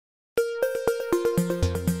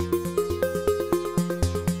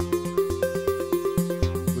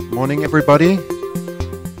morning, everybody.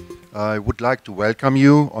 I would like to welcome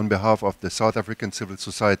you on behalf of the South African Civil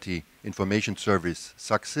Society Information Service,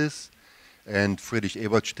 SACSIS, and Friedrich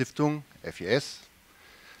Ebert Stiftung, FES.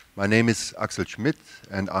 My name is Axel Schmidt,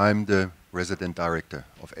 and I'm the Resident Director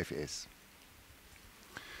of FES.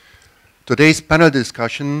 Today's panel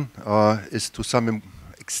discussion is to some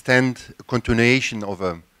extent a continuation of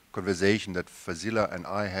a conversation that Fazila and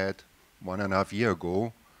I had 1.5 years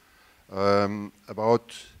ago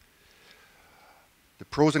about the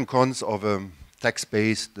pros and cons of a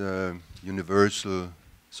tax-based universal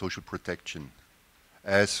social protection,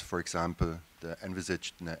 as, for example, the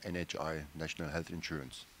envisaged NHI, National Health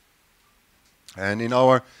Insurance. And in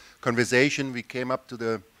our conversation, we came up to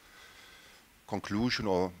the conclusion,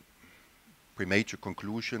 or premature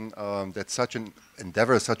conclusion, that such an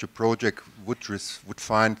endeavor, such a project would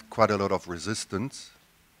find quite a lot of resistance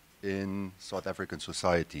in South African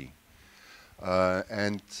society.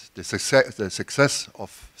 And the success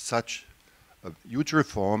of such a huge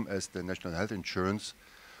reform as the National Health Insurance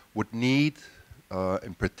would need,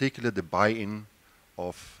 in particular, the buy-in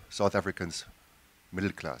of South Africans'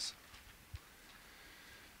 middle class.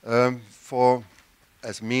 As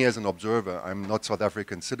an observer, I'm not South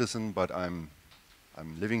African citizen, but I'm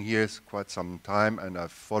living here quite some time, and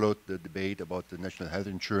I've followed the debate about the National Health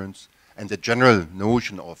Insurance and the general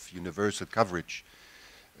notion of universal coverage.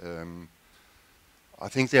 I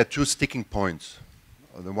think there are two sticking points.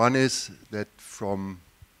 The one is that from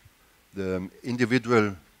the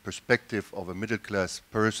individual perspective of a middle-class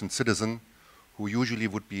person, citizen, who usually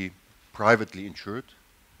would be privately insured,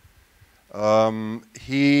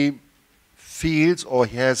 he feels or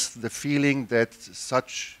he has the feeling that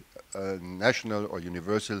such national or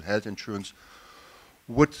universal health insurance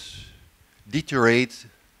would deteriorate,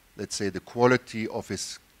 let's say, the quality of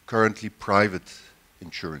his currently private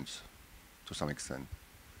insurance to some extent.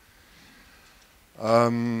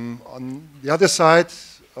 On the other side,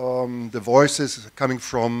 the voices are coming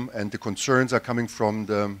from and the concerns are coming from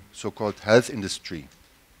the so-called health industry.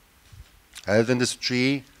 Health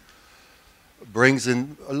industry brings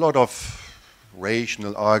in a lot of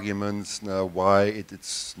rational arguments why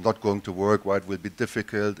it's not going to work, why it will be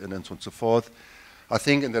difficult, and so on and so forth. I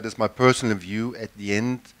think, and that is my personal view, at the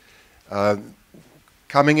end,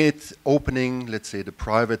 opening, let's say, the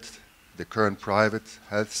current private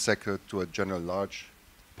health sector to a general large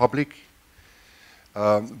public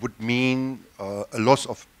would mean a loss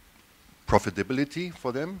of profitability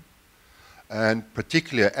for them, and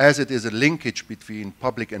particularly as it is a linkage between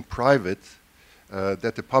public and private,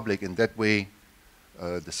 that the public in that way,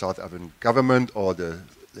 the South African government or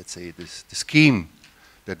let's say the scheme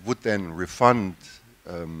that would then refund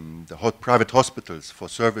the private hospitals for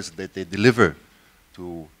services that they deliver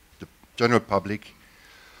to the general public,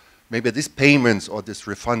 maybe these payments or these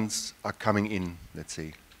refunds are coming in, let's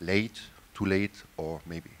say, late, too late, or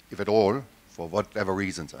maybe, if at all, for whatever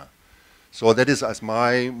reasons are. So that is,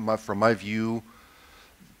 from my view,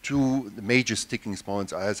 two major sticking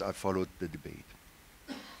points as I followed the debate.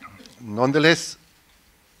 Nonetheless,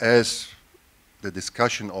 as the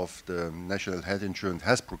discussion of the National Health Insurance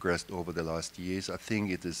has progressed over the last years, I think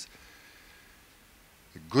it is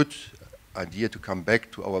a good idea to come back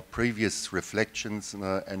to our previous reflections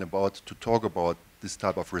and to talk about this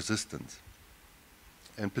type of resistance.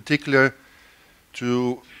 In particular,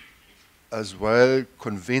 to as well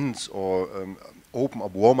convince or open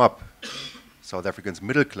up, warm up South Africans'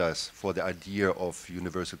 middle class for the idea of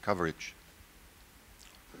universal coverage.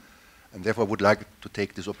 And therefore I would like to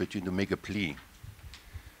take this opportunity to make a plea.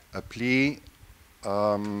 A plea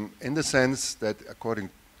in the sense that,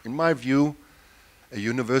 in my view, a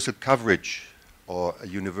universal coverage or a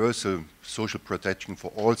universal social protection for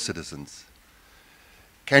all citizens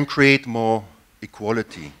can create more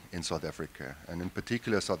equality in South Africa. And in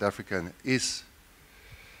particular, South Africa is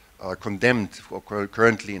condemned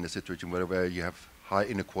currently in a situation where you have high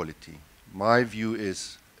inequality. My view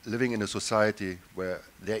is living in a society where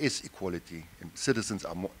there is equality and citizens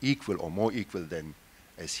are more equal than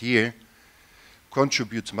as here,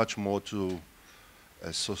 contributes much more to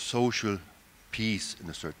a social peace in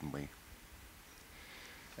a certain way.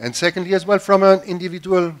 And secondly, as well, from an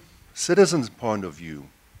individual citizen's point of view,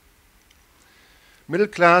 middle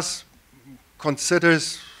class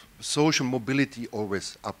considers social mobility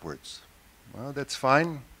always upwards. Well, that's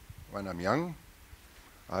fine when I'm young.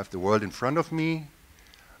 I have the world in front of me.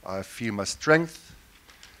 I feel my strength.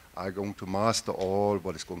 I'm going to master all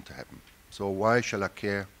what is going to happen. So why shall I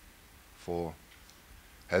care for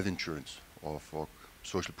health insurance or for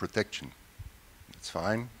social protection? It's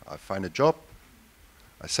fine. I find a job.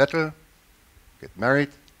 I settle, get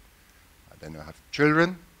married. Then I have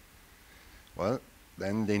children. well,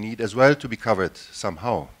 then they need as well to be covered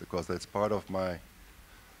somehow, because that's part of my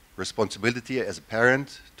responsibility as a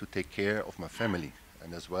parent to take care of my family,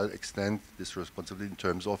 and as well extend this responsibility in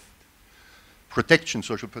terms of protection,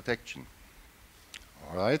 social protection.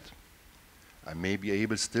 All right? I may be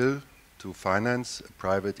able still to finance a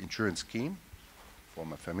private insurance scheme for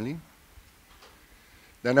my family.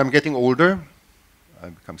 Then I'm getting older, I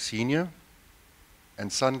become senior,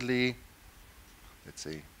 and suddenly, let's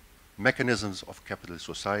say, mechanisms of capitalist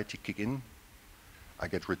society kick in. I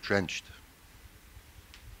get retrenched.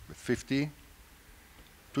 With 50,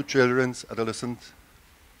 2 children, adolescents,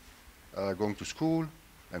 going to school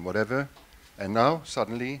and whatever, and now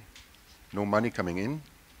suddenly no money coming in.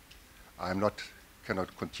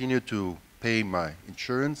 Cannot continue to pay my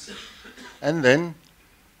insurance, and then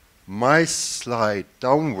my slide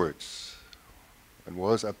downwards, and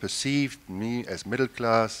was I perceived me as middle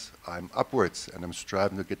class, I'm upwards and I'm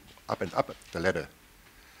striving to get up and up the ladder.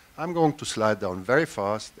 I'm going to slide down very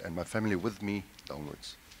fast, and my family with me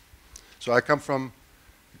downwards. So I come from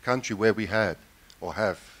a country where we had or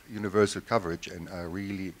have universal coverage, and I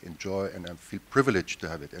really enjoy and I feel privileged to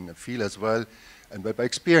have it, and I feel as well, and by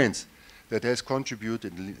experience, that has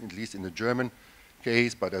contributed, at least in the German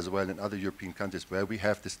case, but as well in other European countries where we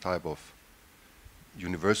have this type of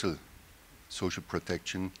universal social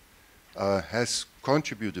protection, has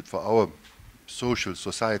contributed for our social,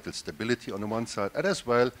 societal stability on the one side, and as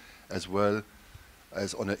well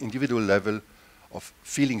as on an individual level of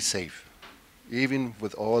feeling safe, even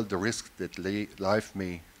with all the risks that life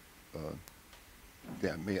may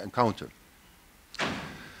encounter.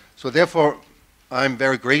 So therefore, I'm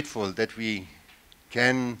very grateful that we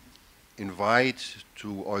can invite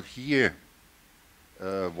to or hear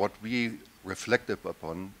what we reflected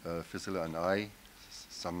upon, Fissela and I,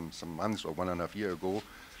 some months or 1.5 years ago,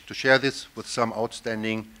 to share this with some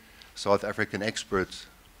outstanding South African experts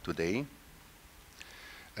today.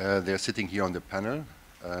 They're sitting here on the panel,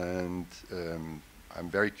 and I'm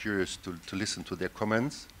very curious to listen to their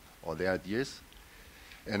comments or their ideas.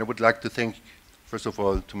 And I would like to thank, first of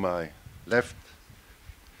all, to my left,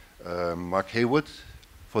 Mark Haywood,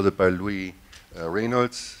 followed by Louis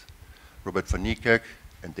Reynolds, Robert van Niekerk,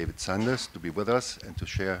 and David Sanders to be with us and to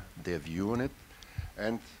share their view on it.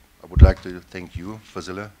 And I would like to thank you,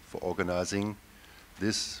 Fissela, for organizing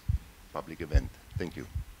this public event. Thank you.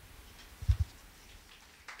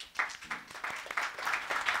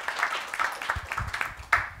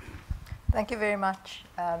 Thank you very much,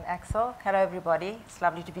 Axel. Hello, everybody. It's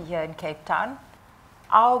lovely to be here in Cape Town.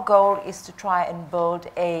 Our goal is to try and build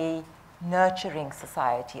a nurturing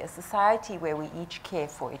society, a society where we each care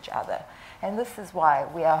for each other. And this is why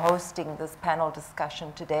we are hosting this panel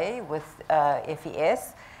discussion today with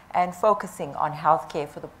FES and focusing on healthcare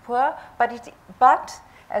for the poor. But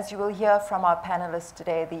as you will hear from our panelists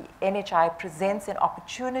today, the NHI presents an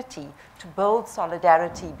opportunity to build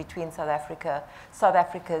solidarity between South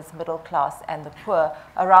Africa's middle class and the poor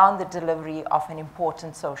around the delivery of an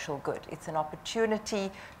important social good. It's an opportunity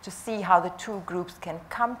to see how the two groups can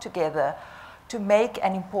come together to make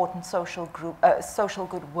an important social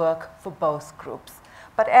good work for both groups.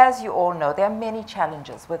 But as you all know, there are many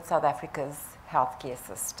challenges with South Africa's healthcare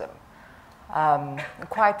system.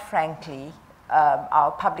 Quite frankly,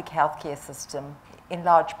 our public healthcare system in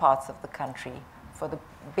large parts of the country, for the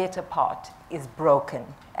better part, is broken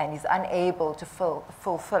and is unable to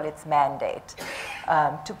fulfill its mandate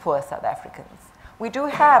to poor South Africans. We do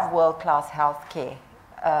have world-class healthcare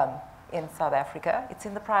in South Africa. It's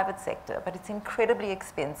in the private sector, but it's incredibly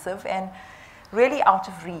expensive and really out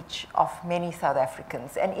of reach of many South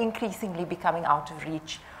Africans, and increasingly becoming out of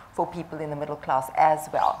reach for people in the middle class as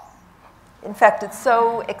well. In fact, it's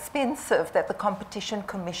so expensive that the Competition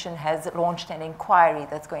Commission has launched an inquiry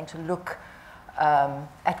that's going to look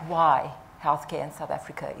at why healthcare in South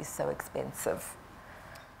Africa is so expensive.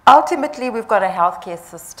 Ultimately, we've got a healthcare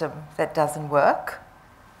system that doesn't work.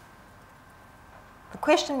 The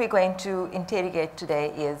question we're going to interrogate today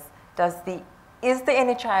is the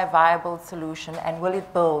NHI a viable solution, and will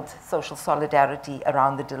it build social solidarity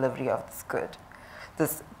around the delivery of this good,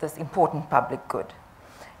 this important public good?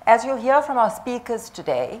 As you'll hear from our speakers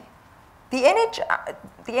today, the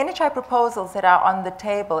NHI proposals that are on the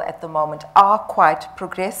table at the moment are quite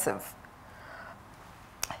progressive.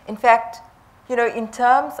 In fact, you know, in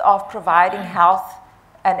terms of providing health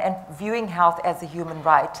and viewing health as a human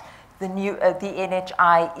right, the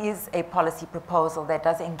NHI is a policy proposal that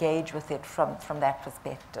does engage with it from that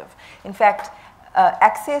perspective. In fact,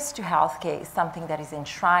 access to healthcare is something that is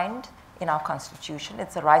enshrined in our Constitution.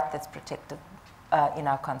 It's a right that's protected in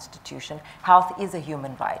our Constitution. Health is a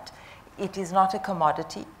human right. It is not a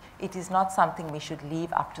commodity. it is not something we should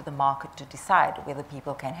leave up to the market to decide whether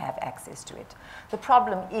people can have access to it. The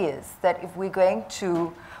problem is that if we're going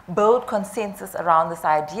to build consensus around this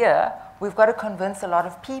idea, we've got to convince a lot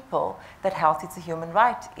of people that health is a human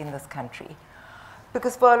right in this country.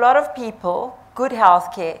 Because for a lot of people, good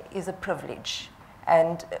health care is a privilege.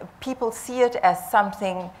 And people see it as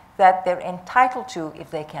something that they're entitled to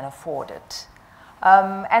if they can afford it.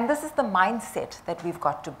 And this is the mindset that we've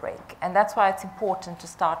got to break. And that's why it's important to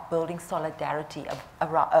start building solidarity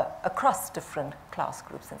across different class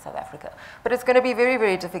groups in South Africa. But it's going to be very,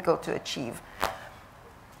 very difficult to achieve.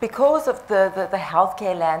 Because of the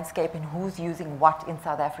healthcare landscape and who's using what in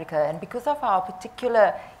South Africa, and because of our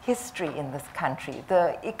particular history in this country,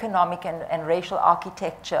 the economic and racial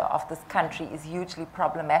architecture of this country is hugely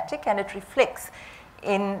problematic, and it reflects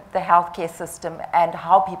in the healthcare system and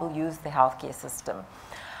how people use the healthcare system.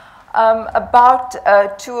 About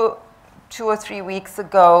two or 3 weeks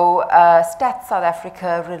ago, Stats South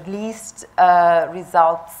Africa released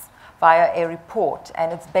results via a report,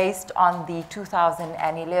 and it's based on the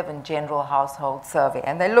 2011 General Household Survey.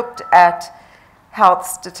 And they looked at health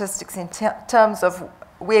statistics in terms of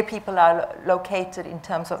where people are located in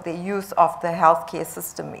terms of their use of the healthcare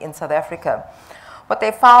system in South Africa. What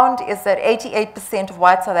they found is that 88% of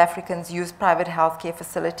white South Africans use private healthcare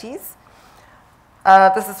facilities.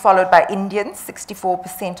 This is followed by Indians.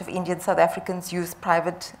 64% of Indian South Africans use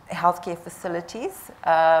private healthcare facilities.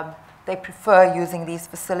 They prefer using these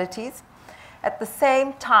facilities. At the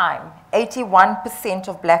same time, 81%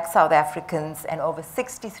 of black South Africans and over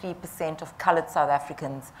 63% of colored South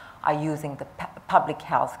Africans are using the public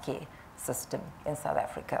healthcare system in South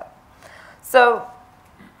Africa. So,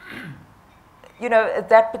 you know,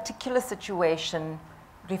 that particular situation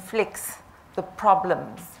reflects the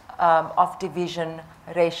problems of division,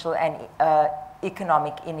 racial and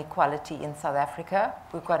economic inequality in South Africa.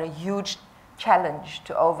 We've got a huge challenge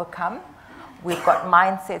to overcome. We've got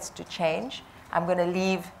mindsets to change. I'm going to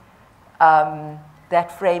leave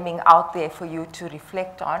that framing out there for you to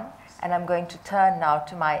reflect on. And I'm going to turn now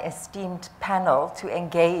to my esteemed panel to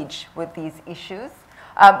engage with these issues.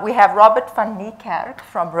 We have Robert van Niekerk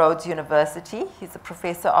from Rhodes University. He's a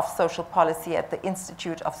professor of social policy at the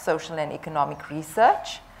Institute of Social and Economic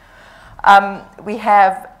Research. We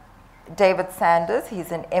have David Sanders.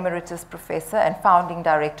 He's an emeritus professor and founding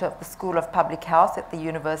director of the School of Public Health at the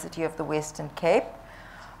University of the Western Cape,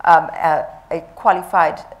 a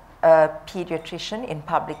qualified pediatrician in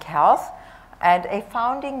public health, and a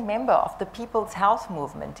founding member of the People's Health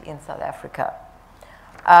Movement in South Africa.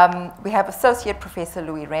 We have Associate Professor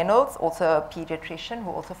Louis Reynolds, also a pediatrician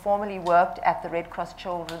who also formerly worked at the Red Cross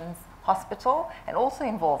Children's Hospital and also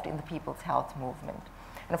involved in the People's Health Movement.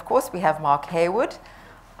 And of course, we have Mark Haywood,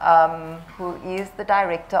 who is the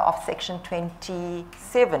director of Section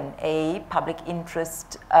 27, a public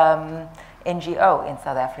interest NGO in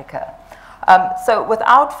South Africa. So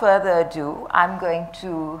without further ado, I'm going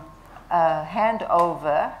to hand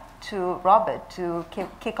over to Robert to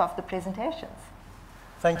kick off the presentations.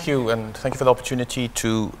 Thank you, and thank you for the opportunity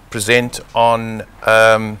to present on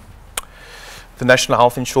the National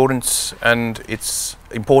Health Insurance and its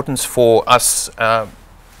importance for us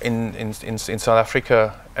in South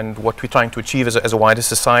Africa and what we're trying to achieve as a wider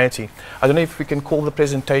society. I don't know if we can call the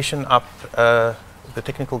presentation up, the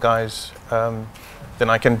technical guys, then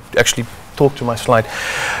I can actually talk to my slide.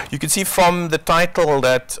 You can see from the title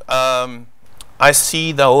that I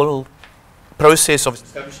see the whole process of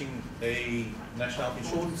establishing a national health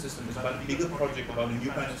insurance system is about a bigger project, about a new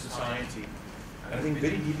kind of society. And I think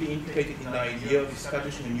very deeply implicated in the idea of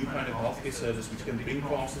establishing a new kind of healthcare service which can bring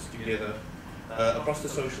classes together across the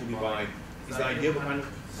social divide is the idea of the kind of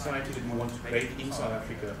society that we want to create in South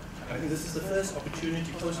Africa. And I think this is the first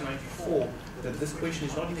opportunity post-94 that this question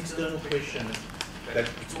is not an external question that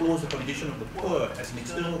explores the condition of the poor as an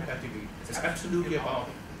external category. It's absolutely about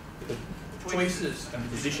the choices and the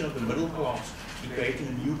position of the middle class in creating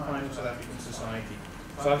a new kind of South African society.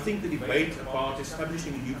 So I think the debate about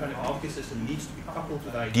establishing a new kind of healthcare system needs to be coupled to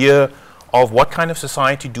the idea of what kind of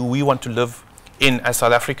society do we want to live in as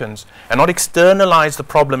South Africans, and not externalize the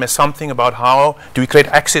problem as something about how do we create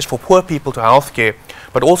access for poor people to healthcare,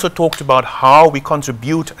 but also talked about how we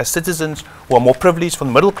contribute as citizens who are more privileged from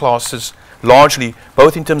the middle classes, largely,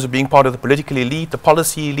 both in terms of being part of the political elite, the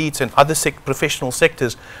policy elites, and other professional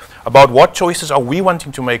sectors, about what choices are we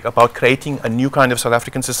wanting to make about creating a new kind of South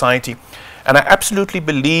African society. And I absolutely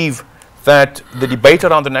believe that the debate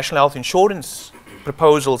around the national health insurance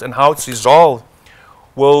proposals and how it's resolved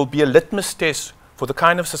will be a litmus test for the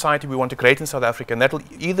kind of society we want to create in South Africa, and that will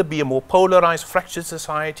either be a more polarized, fractured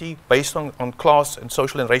society based on class and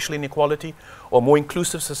social and racial inequality, or a more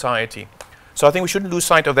inclusive society. So I think we shouldn't lose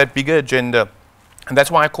sight of that bigger agenda, and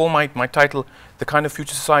that's why I call my title the kind of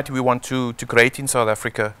future society we want to create in South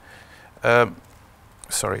Africa.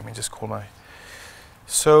 Sorry, let me just call my...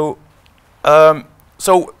 So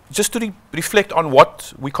just to reflect on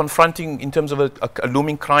what we're confronting in terms of a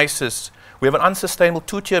looming crisis, we have an unsustainable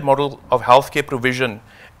two-tier model of healthcare provision,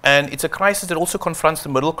 and it's a crisis that also confronts the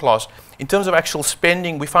middle class. In terms of actual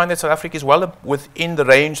spending, we find that South Africa is well within the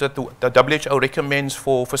range that the WHO recommends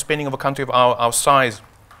for spending of a country of our size.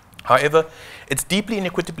 However, it's deeply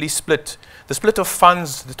inequitably split. The split of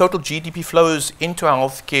funds, the total GDP flows into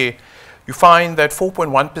healthcare, you find that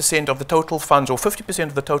 4.1% of the total funds, or 50%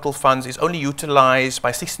 of the total funds, is only utilized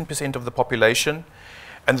by 16% of the population.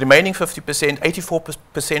 And the remaining 50%,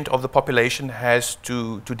 84% of the population has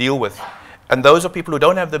to deal with. And those are people who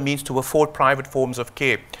don't have the means to afford private forms of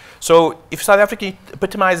care. So if South Africa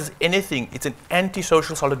epitomizes anything, it's an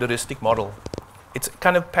anti-social solidaristic model. It's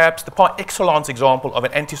kind of perhaps the par excellence example of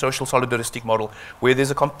an anti-social solidaristic model, where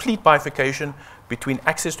there's a complete bifurcation between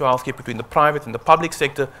access to healthcare between the private and the public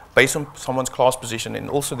sector based on someone's class position and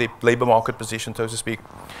also their labor market position, so to speak.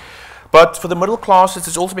 But for the middle classes,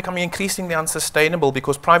 it's also becoming increasingly unsustainable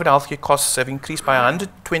because private healthcare costs have increased by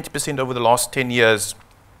 120% over the last 10 years.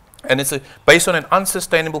 And it's based on an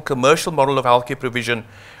unsustainable commercial model of healthcare provision,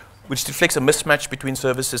 which reflects a mismatch between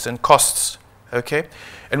services and costs. Okay?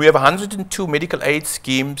 And we have 102 medical aid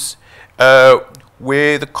schemes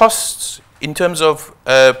where the costs in terms of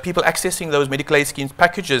people accessing those medical aid schemes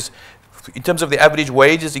packages, in terms of the average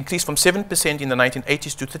wages, increased from 7% in the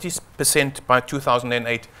 1980s to 30% by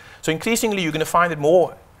 2008. So increasingly, you're going to find that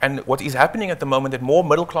more, and what is happening at the moment, that more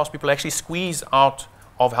middle-class people actually squeeze out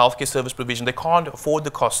of healthcare service provision. They can't afford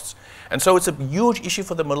the costs. And so it's a huge issue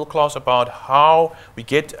for the middle class about how we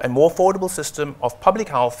get a more affordable system of public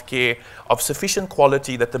healthcare of sufficient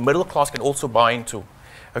quality that the middle class can also buy into.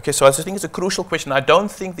 Okay, so I think it's a crucial question. I don't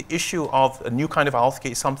think the issue of a new kind of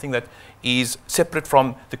healthcare is something that is separate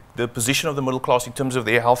from the position of the middle class in terms of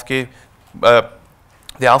their healthcare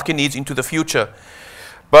needs into the future.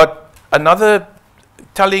 But another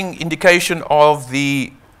telling indication of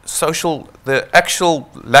the actual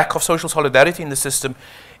lack of social solidarity in the system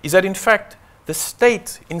is that, in fact, the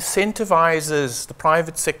state incentivizes the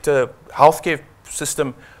private sector healthcare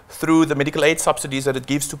system through the medical aid subsidies that it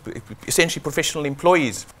gives to essentially professional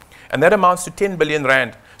employees. And that amounts to 10 billion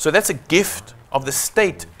rand. So that's a gift of the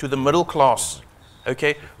state to the middle class,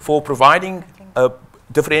 okay, for providing a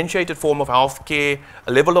differentiated form of healthcare,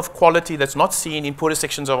 a level of quality that's not seen in poorer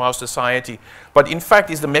sections of our society, but in fact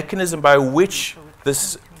is the mechanism by which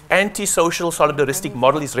this anti-social solidaristic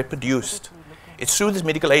model is reproduced. It's through this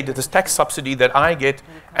medical aid, this tax subsidy that I get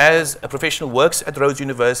as a professional who works at Rhodes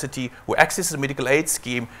University, who accesses a medical aid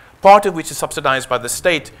scheme, part of which is subsidized by the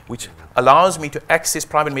state, which allows me to access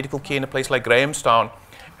private medical care in a place like Grahamstown.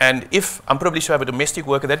 And if I'm privileged to have a domestic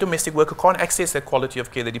worker, that domestic worker can't access that quality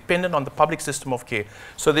of care. They're dependent on the public system of care.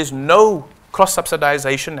 So there's no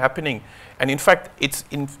cross-subsidization happening. And in fact, it's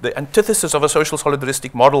in the antithesis of a social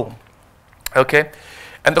solidaristic model. Okay?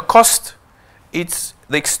 And the cost, it's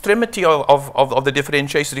the extremity of the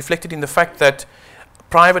differentiation reflected in the fact that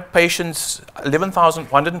private patients,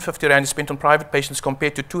 11,150 rand is spent on private patients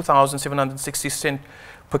compared to 2,760 cents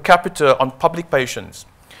per capita on public patients.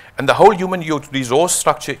 And the whole human resource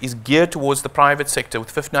structure is geared towards the private sector,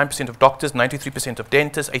 with 59% of doctors, 93% of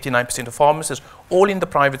dentists, 89% of pharmacists, all in the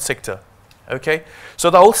private sector. Okay? So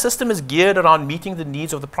the whole system is geared around meeting the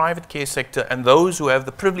needs of the private care sector and those who have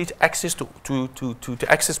the privileged access to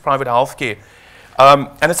access private health care. And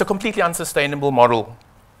it's a completely unsustainable model.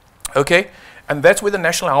 Okay? And that's where the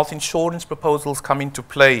national health insurance proposals come into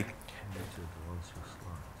play.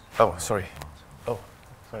 Oh, sorry. Oh,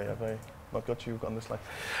 sorry, have I not got you on the slide?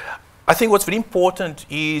 I think what's very important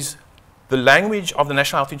is the language of the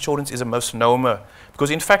national health insurance is a misnomer,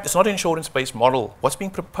 because in fact it's not an insurance-based model. What's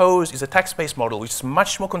being proposed is a tax-based model, which is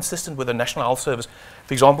much more consistent with the National Health Service.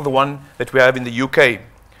 For example, the one that we have in the UK.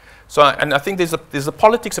 So, and I think there's a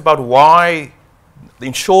politics about why the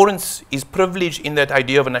insurance is privileged in that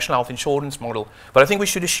idea of a national health insurance model. But I think we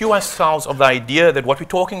should assure ourselves of the idea that what we're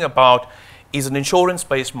talking about is an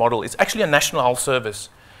insurance-based model. It's actually a national health service.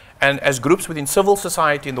 And as groups within civil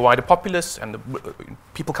society and the wider populace and the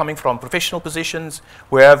people coming from professional positions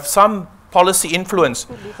who have some policy influence,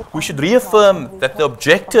 we should reaffirm that the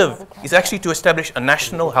objective is actually to establish a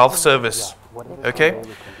national health service. Okay?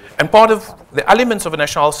 And part of the elements of a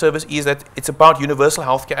national health service is that it's about universal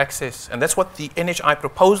healthcare access. And that's what the NHI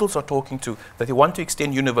proposals are talking to, that they want to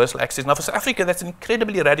extend universal access. Now for South Africa, that's an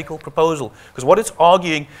incredibly radical proposal, because what it's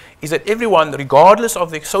arguing is that everyone, regardless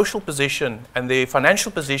of their social position and their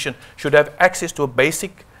financial position, should have access to a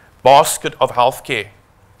basic basket of healthcare,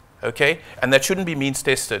 okay? And that shouldn't be means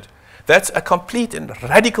tested. That's a complete and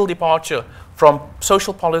radical departure from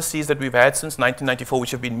social policies that we've had since 1994,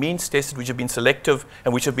 which have been means-tested, which have been selective,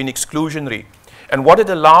 and which have been exclusionary. And what it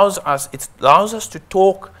allows us to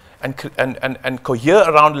talk and cohere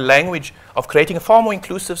around language of creating a far more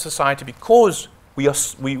inclusive society, because we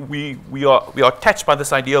are attached by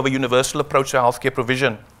this idea of a universal approach to healthcare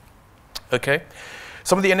provision. Okay?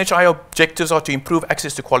 Some of the NHI objectives are to improve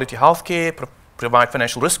access to quality healthcare, provide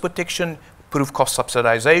financial risk protection, improve cost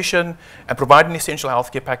subsidization, and provide an essential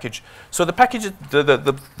healthcare package. So the package,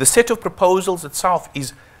 the set of proposals itself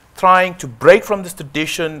is trying to break from this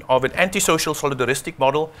tradition of an anti-social solidaristic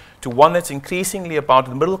model to one that's increasingly about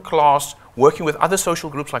the middle class working with other social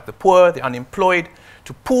groups like the poor, the unemployed,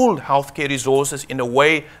 to pool healthcare resources in a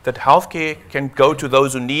way that healthcare can go to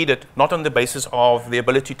those who need it, not on the basis of the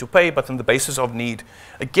ability to pay, but on the basis of need.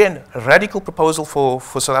 Again, a radical proposal for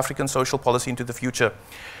South African social policy into the future.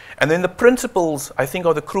 And then the principles, I think,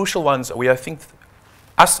 are the crucial ones where I think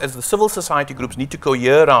us as the civil society groups need to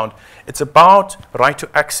cohere around. It's about right to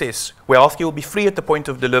access, where healthcare will be free at the point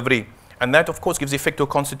of delivery. And that, of course, gives effect to a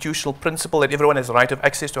constitutional principle that everyone has the right of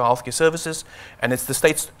access to healthcare services, and it's the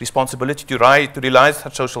state's responsibility to realize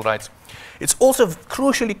such social rights. It's also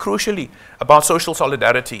crucially about social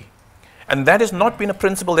solidarity. And that has not been a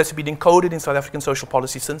principle that's been encoded in South African social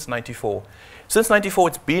policy since '94. Since '94,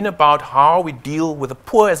 it's been about how we deal with the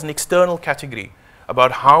poor as an external category,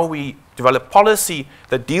 about how we develop policy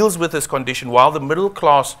that deals with this condition, while the middle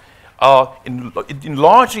class are, in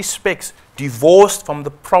large respects, divorced from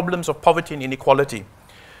the problems of poverty and inequality.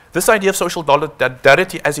 This idea of social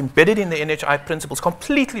solidarity, as embedded in the NHI principles,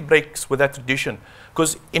 completely breaks with that tradition,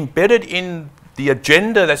 because embedded in the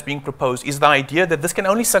agenda that's being proposed is the idea that this can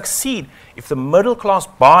only succeed if the middle class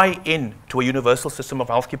buy in to a universal system of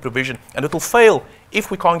healthcare provision, and it will fail if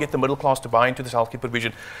we can't get the middle class to buy into this healthcare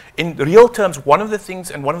provision. In real terms, one of the things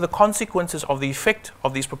and one of the consequences of the effect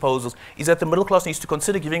of these proposals is that the middle class needs to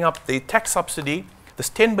consider giving up the tax subsidy, this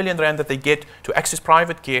 10 billion rand that they get to access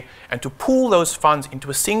private care, and to pool those funds into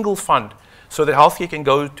a single fund so that healthcare can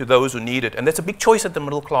go to those who need it. And that's a big choice that the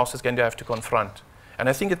middle class is going to have to confront. And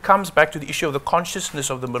I think it comes back to the issue of the consciousness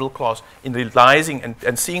of the middle class in realizing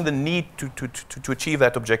and seeing the need to achieve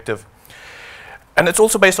that objective. And it's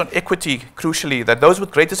also based on equity, crucially, that those with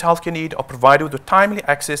greatest healthcare need are provided with timely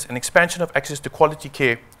access and expansion of access to quality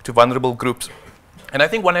care to vulnerable groups. And I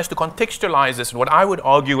think one has to contextualize this, and what I would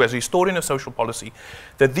argue as a historian of social policy,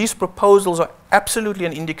 that these proposals are absolutely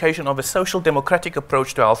an indication of a social democratic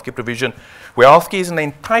approach to healthcare provision, where healthcare is an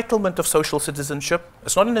entitlement of social citizenship.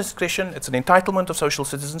 It's not an discretion, it's an entitlement of social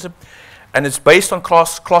citizenship, and it's based on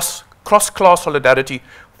cross-class solidarity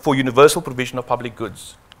for universal provision of public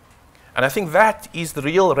goods. And I think that is the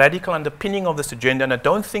real radical underpinning of this agenda, and I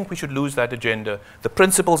don't think we should lose that agenda, the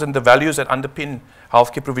principles and the values that underpin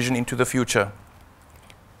healthcare provision into the future.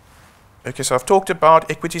 Okay, so I've talked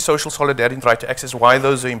about equity, social solidarity, and right to access, why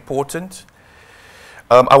those are important.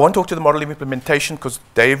 I won't talk to the model of implementation because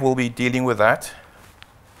Dave will be dealing with that.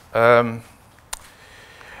 And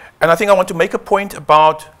I think I want to make a point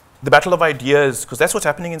about the battle of ideas, because that's what's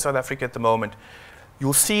happening in South Africa at the moment.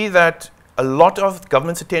 You'll see that a lot of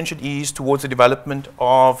government's attention is towards the development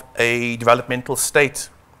of a developmental state.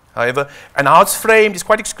 However, and how it's framed is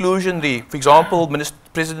quite exclusionary. For example,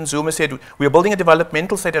 President Zuma said, we are building a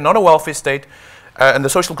developmental state and not a welfare state, and the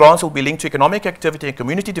social grants will be linked to economic activity and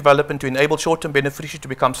community development to enable short-term beneficiaries to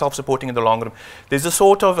become self-supporting in the long run. There's a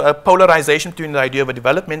sort of polarization between the idea of a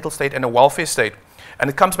developmental state and a welfare state. And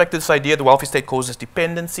it comes back to this idea the welfare state causes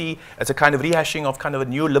dependency as a kind of rehashing of kind of a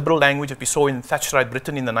new liberal language that we saw in Thatcherite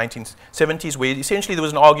Britain in the 1970s, where essentially there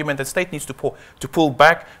was an argument that the state needs to pull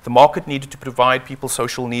back, the market needed to provide people's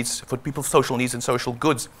social needs, for people's social needs and social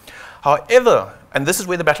goods. However, and this is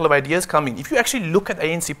where the battle of ideas coming, if you actually look at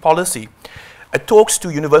ANC policy, it talks to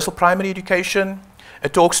universal primary education,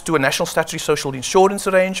 it talks to a national statutory social insurance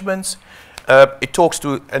arrangements, it talks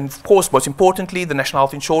to, and of course, most importantly, the national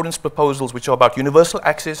health insurance proposals, which are about universal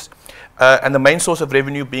access, and the main source of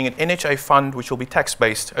revenue being an NHI fund, which will be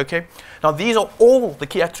tax-based. Okay. Now, these are all the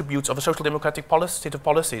key attributes of a social democratic set of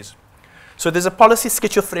policies. So there's a policy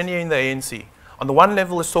schizophrenia in the ANC. On the one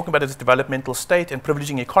level, it's talking about its developmental state and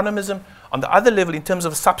privileging economism. On the other level, in terms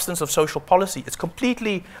of substance of social policy, it's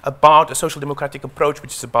completely about a social democratic approach,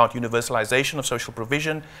 which is about universalization of social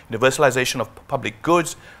provision, universalization of public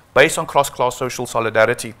goods, based on cross-class social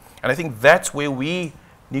solidarity. And I think that's where we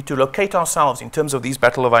need to locate ourselves in terms of these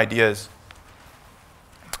battle of ideas.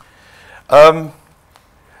 Now,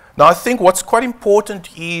 I think what's quite important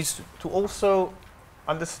is to also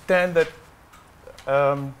understand that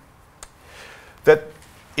that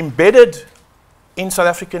embedded in South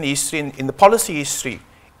African history, in the policy history,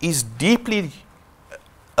 is deeply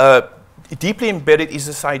embedded is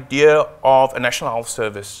this idea of a national health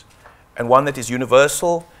service, and one that is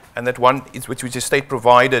universal, and that one is which is state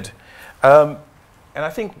provided. And I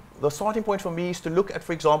think the starting point for me is to look at,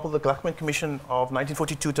 for example, the Gluckman Commission of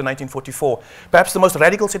 1942 to 1944, perhaps the most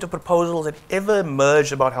radical set of proposals that ever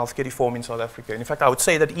emerged about healthcare reform in South Africa. And in fact, I would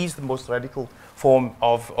say that is the most radical form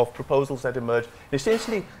of proposals that emerged. And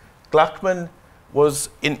essentially, Gluckman was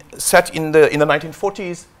sat in the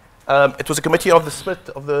 1940s. It was a committee of the split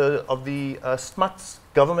of the Smuts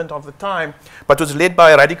government of the time, but was led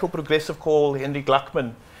by a radical progressive called Henry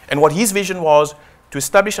Gluckman. And what his vision was to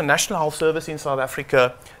establish a national health service in South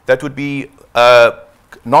Africa that would be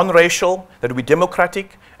non-racial, that would be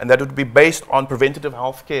democratic, and that would be based on preventative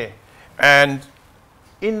health care. And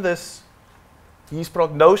in this, his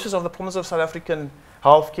prognosis of the problems of South African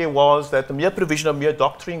healthcare was that the mere provision of mere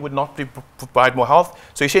doctoring would not provide more health.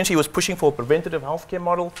 So essentially, he was pushing for a preventative healthcare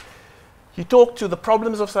model. He talked to the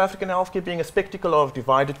problems of South African healthcare being a spectacle of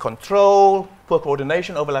divided control, poor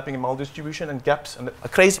coordination, overlapping and maldistribution, and gaps, and a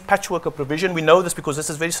crazy patchwork of provision. We know this because this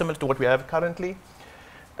is very similar to what we have currently.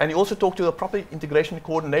 And he also talked to the proper integration and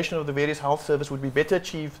coordination of the various health services would be better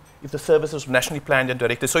achieved if the services were nationally planned and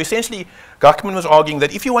directed. So essentially, Gluckman was arguing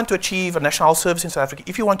that if you want to achieve a national health service in South Africa,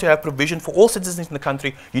 if you want to have provision for all citizens in the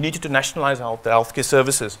country, you needed to nationalize the healthcare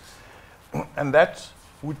services. And that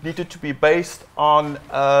would needed to be based on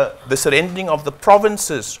the surrendering of the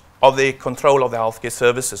provinces of their control of the healthcare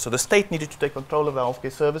services. So the state needed to take control of the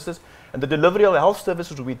healthcare services, and the delivery of the health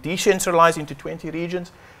services would be decentralized into 20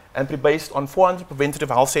 regions and be based on 400 preventative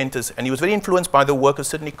health centers. And he was very influenced by the work of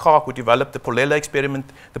Sidney Clark, who developed the Polela experiment,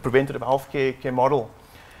 the preventative healthcare model.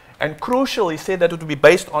 And crucial, he said that it would be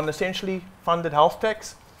based on essentially funded health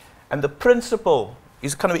tax, and the principle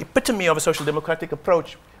is kind of epitome of a social democratic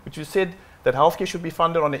approach, which you said that healthcare should be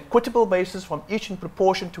funded on an equitable basis from each in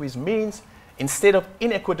proportion to his means, instead of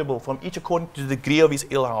inequitable from each according to the degree of his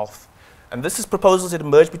ill health. And this is proposals that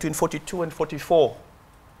emerged between 42 and 44.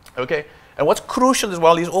 Okay? And what's crucial as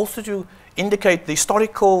well is also to indicate the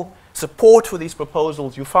historical support for these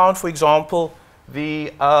proposals. You found, for example,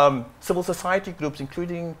 the civil society groups,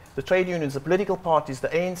 including the trade unions, the political parties, the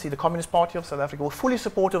ANC, the Communist Party of South Africa, were fully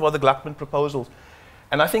supportive of the Gluckman proposals.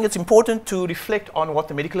 And I think it's important to reflect on what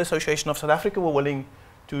the Medical Association of South Africa were willing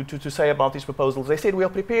to say about these proposals. They said, we are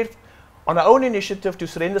prepared on our own initiative to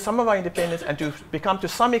surrender some of our independence and to become, to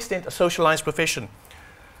some extent, a socialized profession.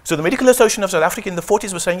 So the Medical Association of South Africa in the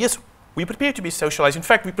 40s was saying, yes, we're prepared to be socialized. In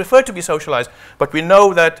fact, we prefer to be socialized. But we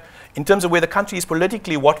know that in terms of where the country is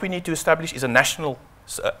politically, what we need to establish is a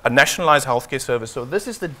nationalized healthcare service. So this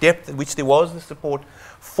is the depth at which there was the support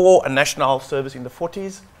for a national health service in the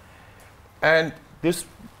 40s. And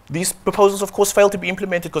these proposals, of course, failed to be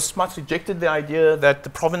implemented because Smuts rejected the idea that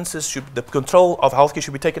the provinces the control of healthcare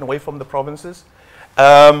should be taken away from the provinces.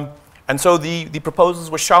 And so the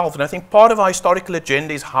proposals were shelved. And I think part of our historical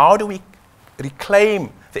agenda is how do we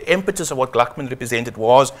reclaim the impetus of what Gluckman represented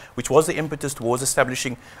which was the impetus towards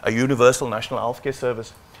establishing a universal national healthcare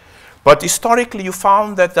service. But historically, you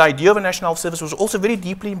found that the idea of a national health service was also very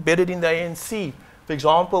deeply embedded in the ANC. For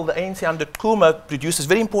example, the ANC under Kuma produced this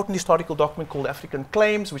very important historical document called African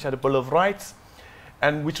Claims, which had a Bill of Rights,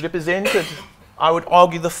 and which represented, I would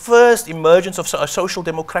argue, the first emergence of a social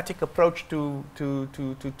democratic approach to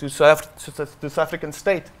South African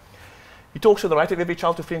state. He talks to the right of every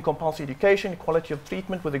child to free and compulsory education, equality of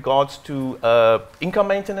treatment with regards to income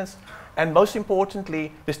maintenance, and most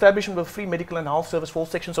importantly, the establishment of free medical and health service for all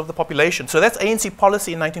sections of the population. So that's ANC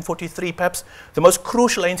policy in 1943, perhaps the most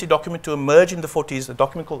crucial ANC document to emerge in the 40s, a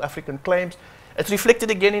document called African Claims. It's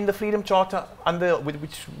reflected again in the Freedom Charter, where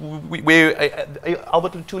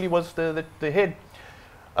Albert Luthuli was the head.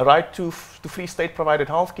 A right to free state-provided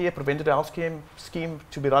healthcare, preventative healthcare scheme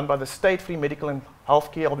to be run by the state, free medical and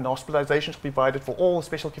healthcare and hospitalizations provided for all,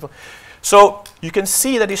 special care. So you can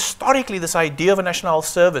see that historically this idea of a national health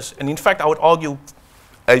service, and in fact I would argue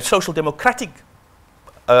a social democratic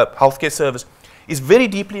healthcare service, is very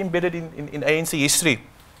deeply embedded in ANC history.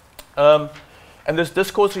 And this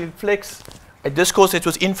discourse reflects a discourse that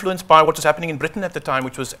was influenced by what was happening in Britain at the time,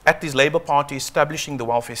 which was at this Labour Party establishing the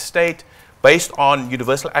welfare state based on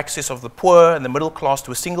universal access of the poor and the middle class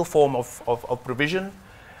to a single form of provision,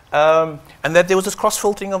 and that there was this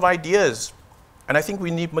cross-filtering of ideas. And I think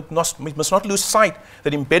we must not lose sight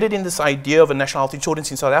that embedded in this idea of a national health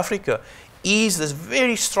insurance in South Africa is this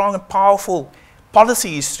very strong and powerful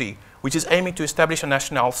policy history which is aiming to establish a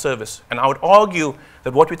national health service. And I would argue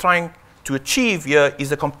that what we're trying to achieve here is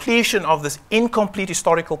the completion of this incomplete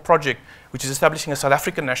historical project, which is establishing a South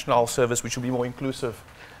African national health service which will be more inclusive.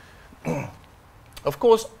 Of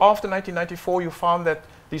course, after 1994, you found that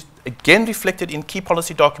this, again reflected in key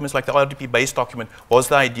policy documents like the RDP-based document, was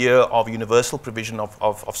the idea of universal provision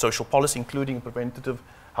of social policy, including a preventative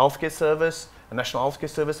healthcare service, a national healthcare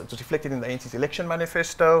service. It was reflected in the ANC's election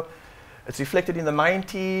manifesto. It's reflected in the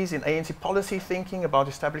 90s in ANC policy thinking about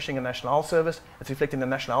establishing a national health service. It's reflected in the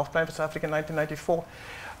National Health Plan for South Africa in 1994.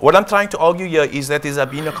 What I'm trying to argue here is that there's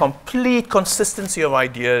been a complete consistency of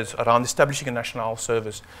ideas around establishing a national health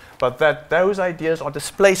service, but that those ideas are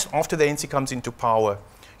displaced after the ANC comes into power.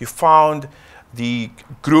 You found the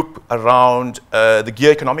group around the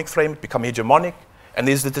gear economic frame become hegemonic, and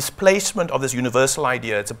there's the displacement of this universal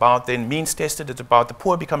idea. It's about then means tested, it's about the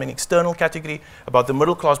poor becoming an external category, about the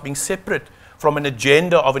middle class being separate from an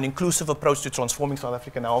agenda of an inclusive approach to transforming South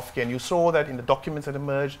African healthcare. And you saw that in the documents that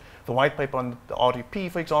emerged. The white paper on the RDP,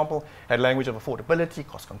 for example, had language of affordability,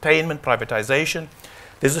 cost containment, privatization.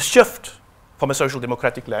 There's a shift from a social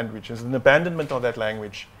democratic language. There's an abandonment of that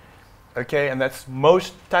language. Okay, and that's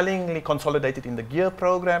most tellingly consolidated in the GEAR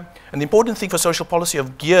program. And the important thing for social policy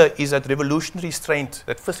of GEAR is that revolutionary restraint,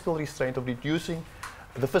 that fiscal restraint of reducing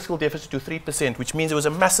the fiscal deficit to 3%, which means there was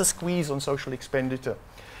a massive squeeze on social expenditure.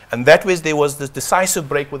 And that was, there was this decisive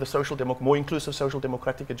break with the more inclusive social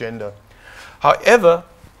democratic agenda. However,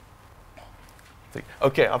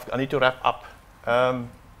 okay, I need to wrap up.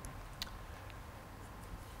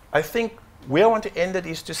 I think where I want to end it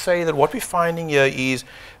is to say that what we're finding here is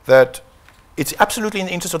that it's absolutely in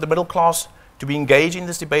the interest of the middle class to be engaged in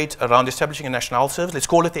this debate around establishing a national health service. Let's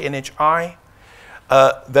call it the NHI.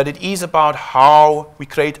 That it is about how we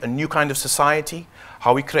create a new kind of society,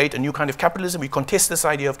 how we create a new kind of capitalism. We contest this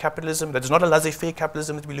idea of capitalism. That is not a laissez-faire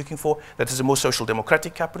capitalism that we're looking for. That is a more social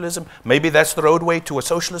democratic capitalism. Maybe that's the roadway to a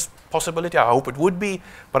socialist possibility. I hope it would be.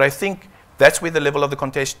 But I think that's where the level of the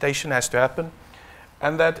contestation has to happen.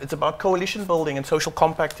 And that it's about coalition building and social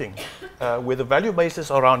compacting, where the value basis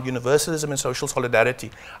around universalism and social solidarity.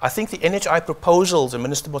 I think the NHI proposals and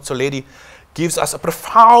Minister Motsoaledi gives us a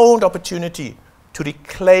profound opportunity to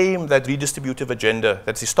reclaim that redistributive agenda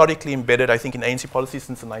that's historically embedded, I think, in ANC policy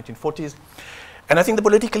since the 1940s. And I think the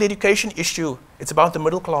political education issue, it's about the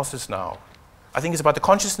middle classes now. I think it's about the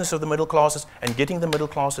consciousness of the middle classes and getting the middle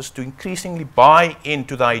classes to increasingly buy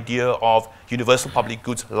into the idea of universal public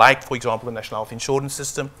goods, like, for example, the national health insurance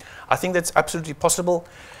system. I think that's absolutely possible.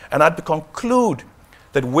 And I'd conclude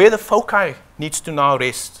that where the foci needs to now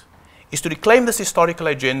rest is to reclaim this historical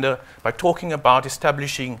agenda by talking about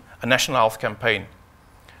establishing a national health campaign.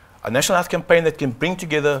 A national health campaign that can bring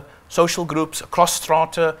together social groups across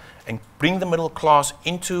strata and bring the middle class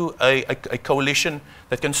into a coalition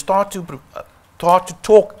that can start to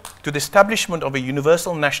talk to the establishment of a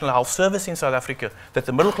universal national health service in South Africa that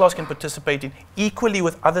the middle class can participate in equally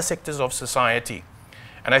with other sectors of society.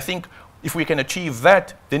 And I think if we can achieve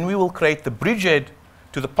that, then we will create the bridgehead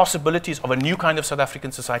to the possibilities of a new kind of South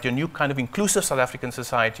African society, a new kind of inclusive South African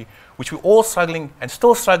society, which we're all struggling and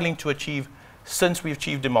still struggling to achieve since we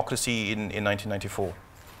achieved democracy in 1994.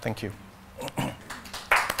 Thank you.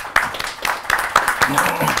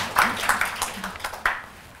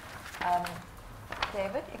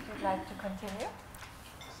 David, if you'd like to continue.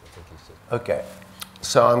 Okay,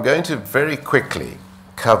 so I'm going to very quickly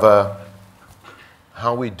cover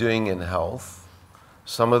how we're doing in health,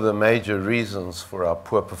 some of the major reasons for our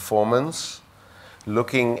poor performance,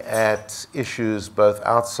 looking at issues both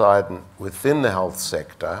outside and within the health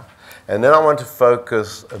sector, and then I want to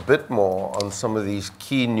focus a bit more on some of these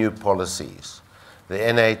key new policies, the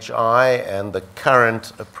NHI and the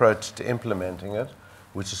current approach to implementing it,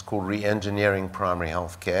 which is called re-engineering primary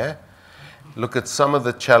health care, look at some of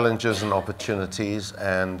the challenges and opportunities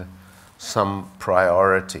and some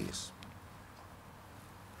priorities.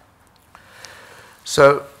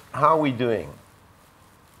 So, how are we doing?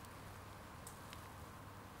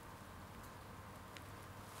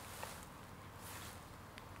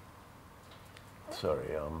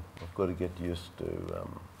 Sorry, I've got to get used to...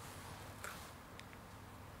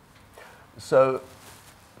 So,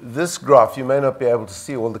 this graph, you may not be able to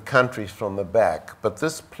see all the countries from the back, but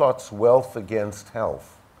this plots wealth against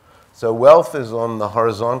health. So wealth is on the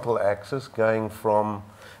horizontal axis, going from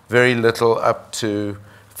very little up to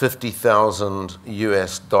 50,000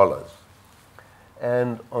 US dollars.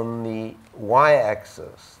 And on the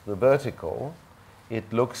y-axis, the vertical,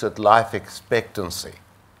 it looks at life expectancy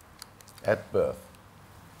at birth.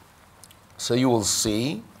 So you will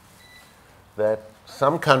see that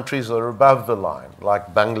some countries are above the line,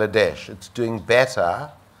 like Bangladesh. It's doing better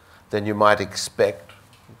than you might expect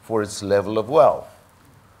for its level of wealth.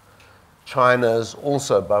 China is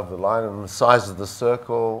also above the line, and the size of the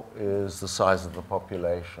circle is the size of the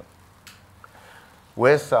population.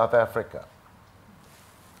 Where's South Africa?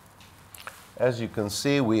 As you can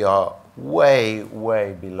see, we are way,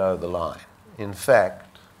 way below the line. In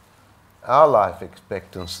fact, our life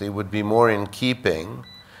expectancy would be more in keeping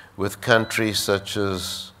with countries such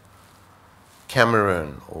as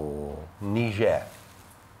Cameroon or Niger.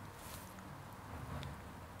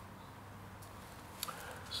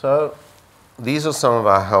 So these are some of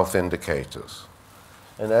our health indicators.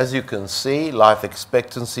 And as you can see, life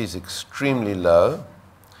expectancy is extremely low.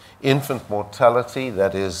 Infant mortality,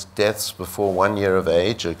 that is deaths before 1 year of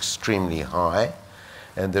age, are extremely high.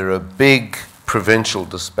 And there are big provincial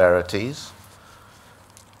disparities,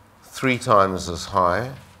 3 times as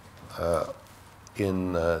high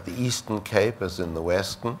in the Eastern Cape as in the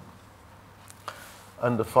Western.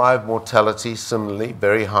 Under 5 mortality, similarly,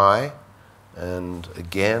 very high. And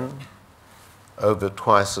again, over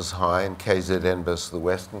twice as high in KZN versus the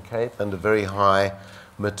Western Cape, and a very high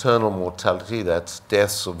maternal mortality, that's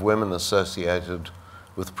deaths of women associated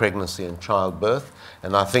with pregnancy and childbirth.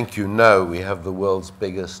 And I think you know we have the world's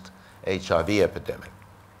biggest HIV epidemic.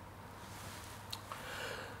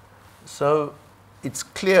 So it's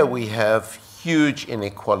clear we have huge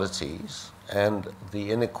inequalities, and the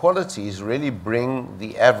inequalities really bring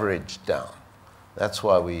the average down. That's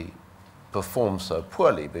why we perform so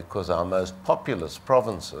poorly, because our most populous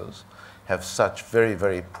provinces have such very,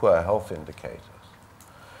 very poor health indicators.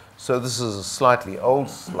 So this is a slightly old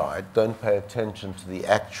slide. Don't pay attention to the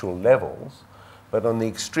actual levels. But on the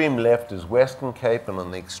extreme left is Western Cape, and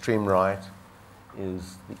on the extreme right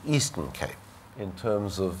is the Eastern Cape in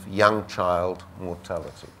terms of young child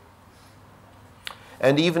mortality.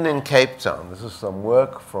 And even in Cape Town, this is some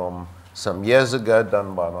work from some years ago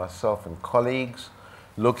done by myself and colleagues,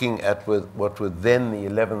 looking at what were then the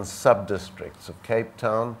 11 sub-districts of Cape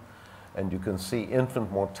Town. And you can see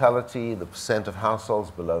infant mortality, the percent of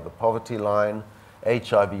households below the poverty line,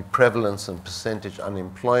 HIV prevalence and percentage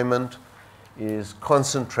unemployment is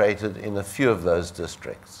concentrated in a few of those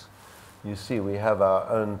districts. You see we have our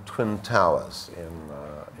own twin towers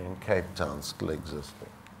in Cape Town still existing.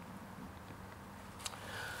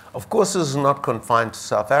 Of course, this is not confined to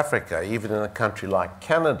South Africa. Even in a country like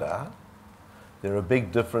Canada, there are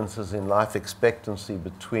big differences in life expectancy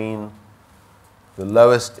between the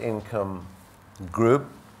lowest income group,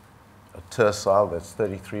 a tercile, that's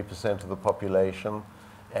 33% of the population,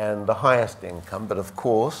 and the highest income. But of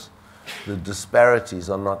course, the disparities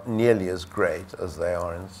are not nearly as great as they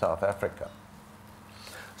are in South Africa.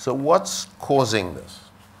 So what's causing this?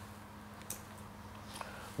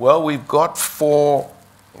 Well, we've got 4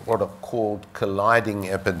 what are called colliding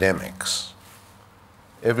epidemics.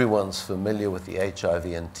 Everyone's familiar with the HIV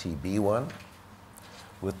and TB one,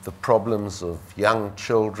 with the problems of young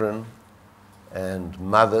children and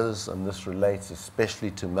mothers, and this relates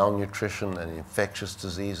especially to malnutrition and infectious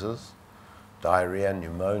diseases, diarrhea,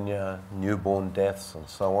 pneumonia, newborn deaths, and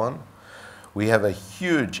so on. We have a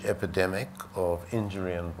huge epidemic of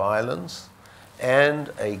injury and violence,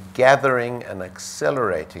 and a gathering and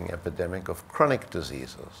accelerating epidemic of chronic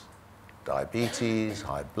diseases, diabetes,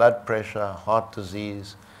 high blood pressure, heart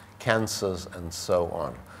disease, cancers, and so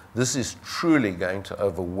on. This is truly going to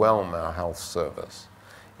overwhelm our health service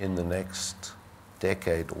in the next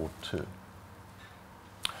decade or 2.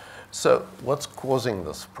 So what's causing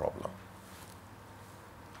this problem?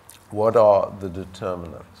 What are the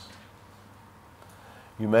determinants?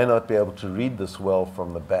 You may not be able to read this well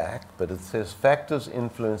from the back, but it says factors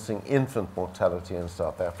influencing infant mortality in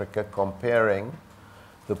South Africa, comparing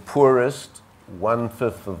the poorest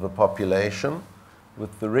 1/5 of the population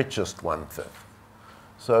with the richest 1/5.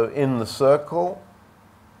 So in the circle,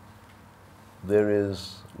 there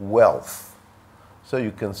is wealth. So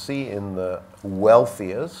you can see in the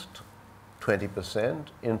wealthiest,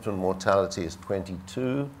 20%, infant mortality is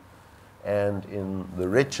 22%, and in the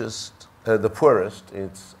richest, the poorest,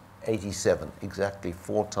 it's 87, exactly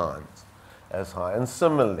 4 times as high. And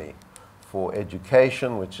similarly, for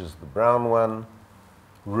education, which is the brown one,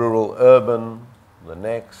 rural, urban, the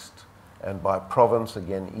next, and by province,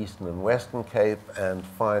 again, Eastern and Western Cape, and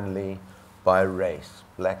finally, by race,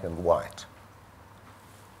 black and white.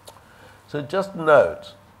 So just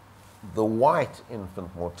note, the white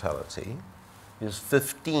infant mortality is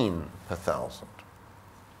 15 per thousand.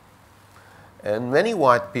 And many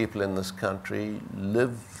white people in this country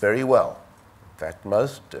live very well. In fact,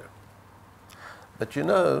 most do. But you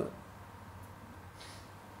know,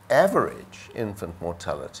 average infant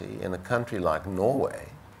mortality in a country like Norway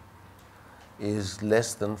is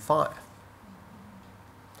less than 5.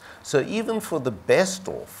 So even for the best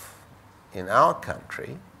off in our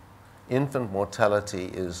country, infant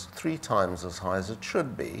mortality is 3 times as high as it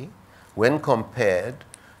should be when compared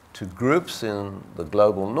to groups in the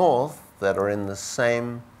global north that are in the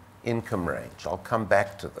same income range. I'll come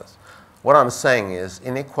back to this. What I'm saying is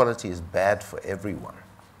inequality is bad for everyone.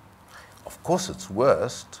 Of course, it's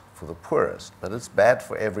worst for the poorest, but it's bad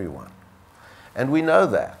for everyone. And we know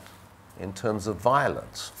that in terms of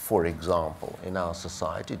violence, for example, in our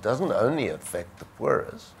society. It doesn't only affect the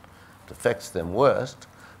poorest, it affects them worst,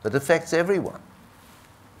 but affects everyone.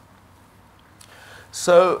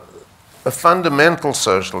 So a fundamental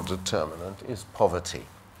social determinant is poverty.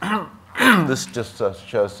 This just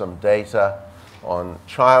shows some data on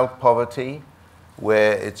child poverty,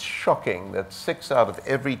 where it's shocking that 6 out of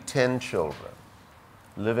every 10 children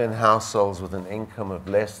live in households with an income of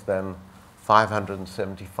less than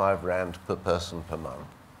 575 rand per person per month.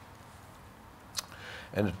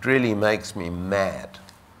 And it really makes me mad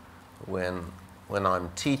when I'm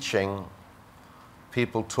teaching,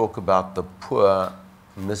 people talk about the poor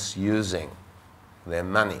misusing their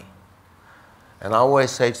money. And I always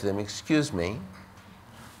say to them, excuse me,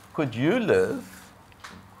 could you live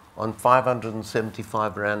on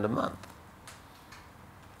 575 rand a month?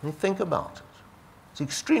 And think about it. It's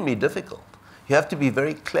extremely difficult. You have to be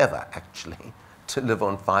very clever, actually, to live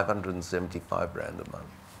on 575 rand a month.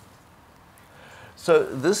 So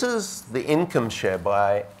this is the income share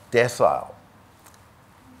by decile.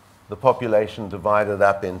 The population divided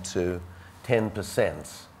up into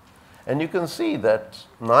 10%. And you can see that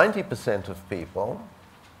 90% of people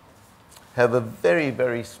have a very,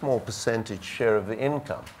 very small percentage share of the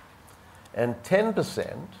income. And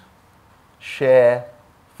 10% share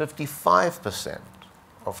 55%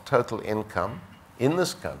 of total income in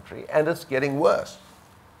this country, and it's getting worse.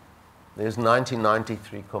 There's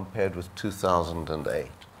 1993 compared with 2008.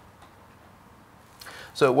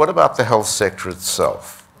 So what about the health sector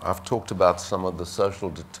itself? I've talked about some of the social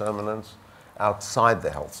determinants outside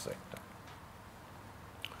the health sector.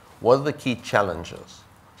 What are the key challenges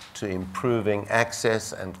to improving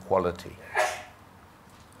access and quality?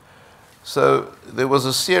 So there was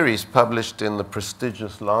a series published in the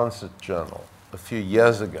prestigious Lancet journal a few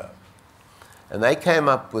years ago, and they came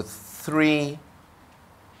up with 3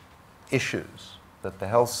 issues that the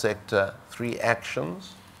health sector, 3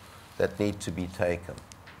 actions that need to be taken.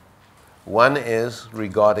 One is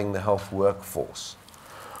regarding the health workforce.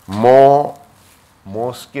 More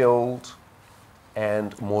skilled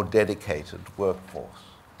and more dedicated workforce.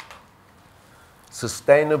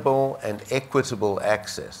 Sustainable and equitable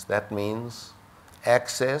access. That means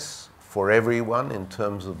access for everyone in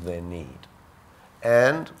terms of their need.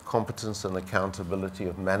 And competence and accountability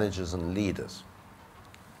of managers and leaders.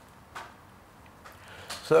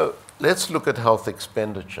 So let's look at health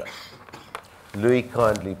expenditure. Louis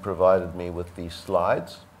kindly provided me with these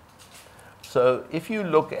slides. So if you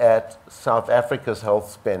look at South Africa's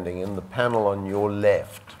health spending in the panel on your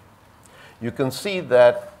left, you can see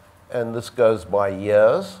that, and this goes by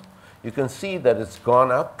years, you can see that it's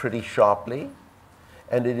gone up pretty sharply,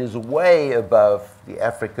 and it is way above the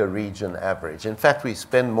Africa region average. In fact, we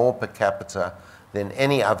spend more per capita than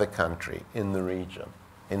any other country in the region,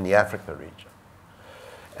 in the Africa region.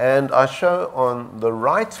 And I show on the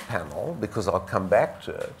right panel, because I'll come back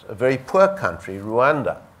to it, a very poor country,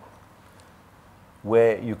 Rwanda,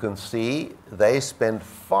 where you can see they spend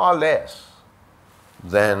far less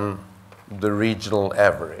than the regional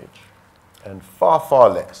average and far, far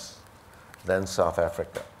less than South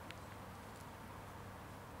Africa.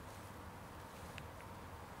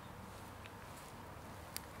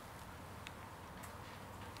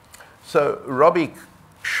 So Robbie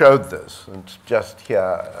showed this, and just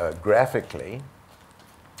here graphically,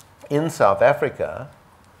 in South Africa,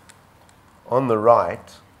 on the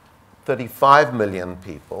right, 35 million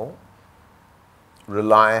people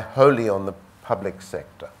rely wholly on the public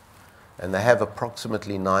sector, and they have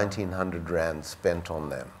approximately 1,900 rand spent on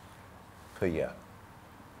them per year,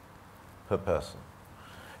 per person.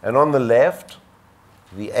 And on the left,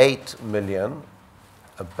 the 8 million,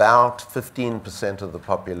 about 15% of the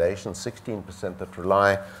population, 16% that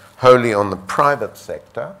rely wholly on the private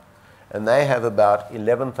sector, and they have about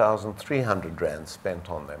 11,300 rand spent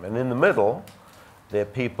on them. And in the middle, there are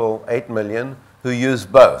people, 8 million, who use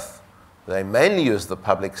both. They mainly use the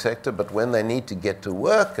public sector, but when they need to get to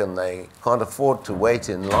work and they can't afford to wait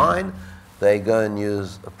in line, they go and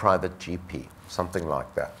use a private GP, something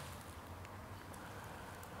like that.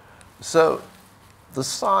 So the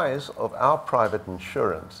size of our private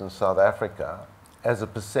insurance in South Africa as a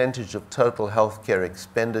percentage of total healthcare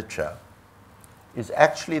expenditure is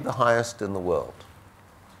actually the highest in the world.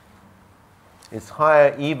 It's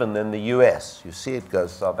higher even than the US. You see, it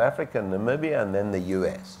goes South Africa, Namibia, and then the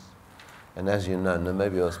US. And as you know,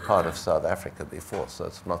 Namibia was part of South Africa before, so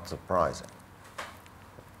it's not surprising.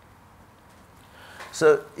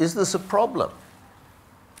 So is this a problem?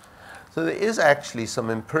 So there is actually some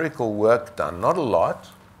empirical work done, not a lot,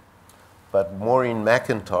 but Maureen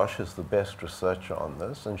McIntosh is the best researcher on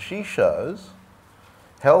this, and she shows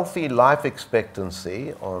healthy life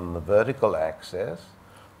expectancy on the vertical axis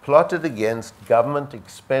plotted against government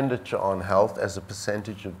expenditure on health as a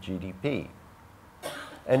percentage of GDP.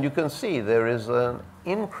 And you can see there is an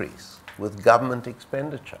increase with government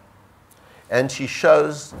expenditure. And she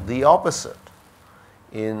shows the opposite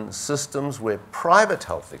in systems where private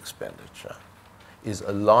health expenditure is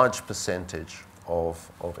a large percentage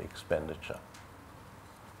of expenditure.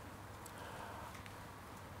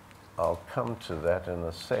 I'll come to that in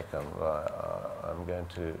a second. I'm going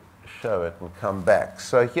to show it and come back.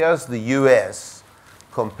 So here's the US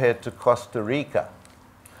compared to Costa Rica.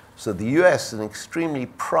 So the US is an extremely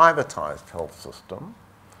privatized health system.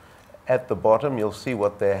 At the bottom, you'll see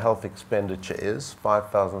what their health expenditure is,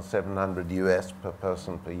 $5,700 US per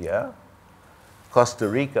person per year. Costa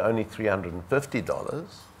Rica, only $350.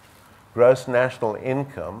 Gross national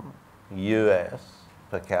income, US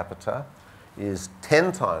per capita, is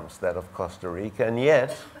 10 times that of Costa Rica, and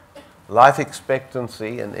yet life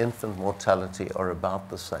expectancy and infant mortality are about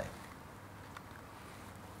the same.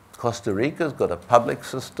 Costa Rica's got a public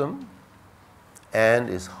system and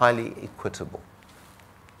is highly equitable.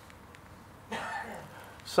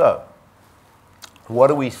 So,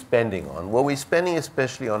 what are we spending on? Well, we're spending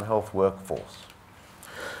especially on health workforce.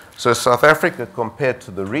 So South Africa, compared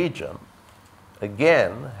to the region,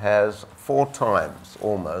 again has 4 times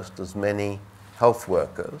almost as many health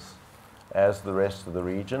workers as the rest of the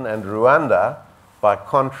region. And Rwanda, by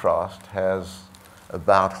contrast, has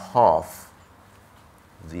about half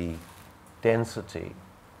the density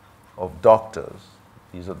of doctors,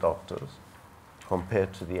 these are doctors,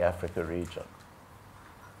 compared to the Africa region.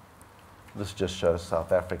 This just shows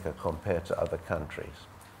South Africa compared to other countries.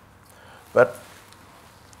 But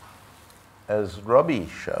as Robbie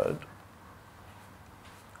showed,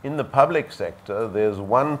 in the public sector, there's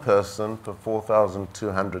 1 person per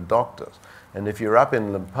 4,200 doctors. And if you're up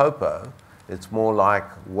in Limpopo, it's more like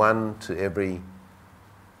 1 to every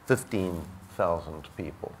 15,000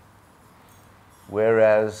 people.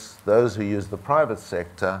 Whereas those who use the private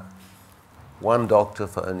sector, 1 doctor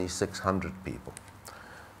for only 600 people.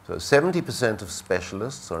 So 70% of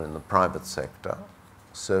specialists are in the private sector,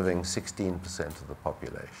 serving 16% of the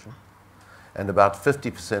population. And about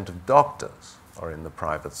 50% of doctors are in the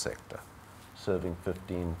private sector, serving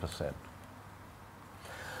 15%.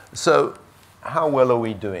 So how well are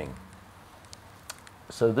we doing?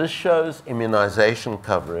 So this shows immunization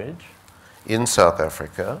coverage in South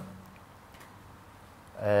Africa.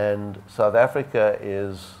 And South Africa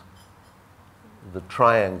is the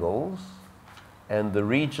triangles, and the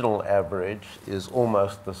regional average is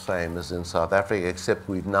almost the same as in South Africa, except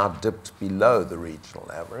we've now dipped below the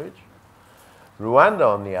regional average. Rwanda,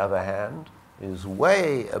 on the other hand, is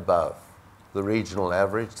way above the regional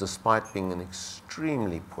average, despite being an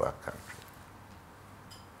extremely poor country.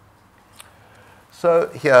 So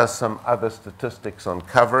here are some other statistics on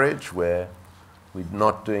coverage, where we're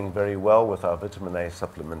not doing very well with our vitamin A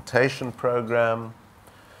supplementation program,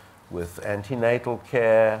 with antenatal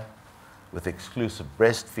care, with exclusive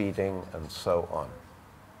breastfeeding, and so on.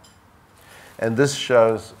 And this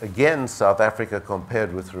shows, again, South Africa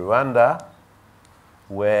compared with Rwanda,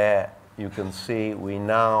 where you can see we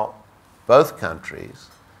now, both countries,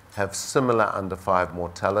 have similar under 5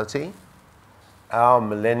 mortality. Our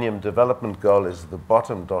Millennium Development Goal is the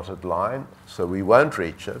bottom dotted line, so we won't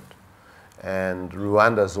reach it. And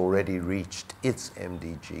Rwanda's already reached its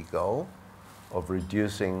MDG goal of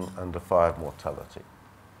reducing under 5 mortality.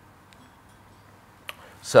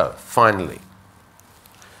 So, finally,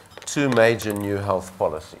 2 major new health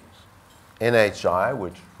policies. NHI,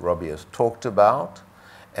 which Robbie has talked about,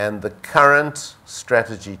 and the current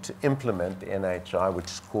strategy to implement the NHI, which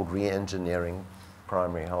is called re-engineering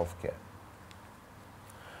primary health care.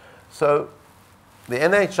 So The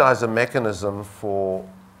NHI is a mechanism for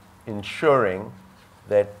ensuring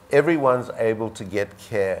that everyone's able to get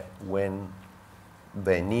care when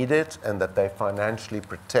they need it and that they're financially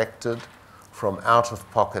protected from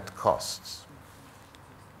out-of-pocket costs.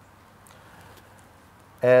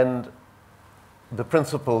 And the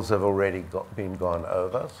principles have already been gone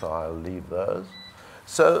over, so I'll leave those.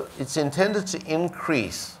 So it's intended to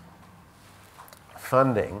increase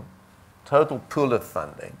funding, total pool of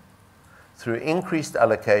funding, through increased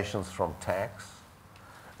allocations from tax,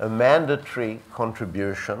 a mandatory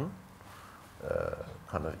contribution,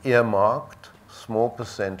 kind of earmarked, small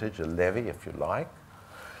percentage, a levy if you like,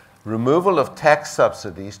 removal of tax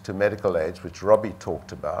subsidies to medical aids, which Robbie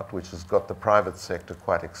talked about, which has got the private sector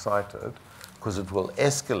quite excited, because it will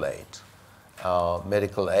escalate our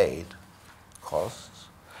medical aid costs.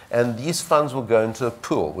 And these funds will go into a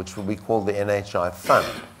pool, which will be called the NHI fund,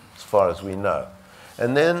 as far as we know.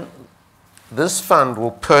 And then this fund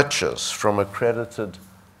will purchase from accredited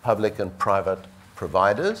public and private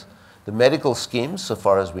providers. The medical schemes, so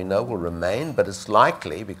far as we know, will remain, but it's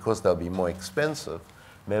likely, because they'll be more expensive,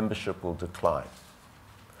 membership will decline.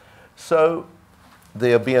 So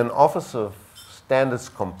there'll be an Office of Standards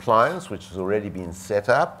Compliance, which has already been set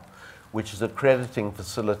up, which is accrediting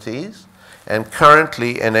facilities, and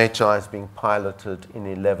currently NHI is being piloted in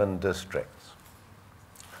 11 districts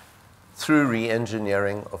through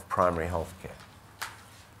re-engineering of primary health care.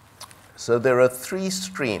 So there are 3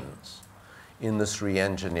 streams in this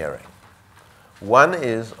re-engineering. One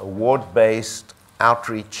is a ward-based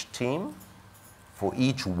outreach team for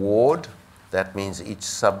each ward, that means each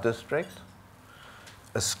sub-district,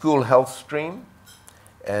 a school health stream,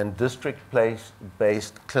 and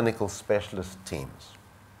district-based clinical specialist teams.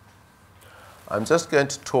 I'm just going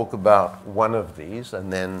to talk about one of these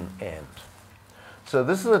and then end. So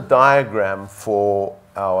this is a diagram for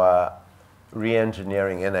our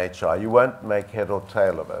re-engineering NHI. You won't make head or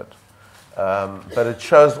tail of it, but it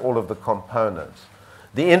shows all of the components.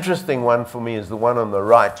 The interesting one for me is the one on the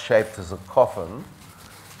right, shaped as a coffin,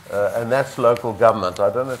 and that's local government. I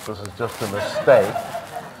don't know if this is just a mistake,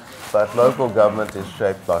 but local government is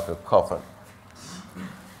shaped like a coffin.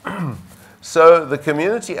 So the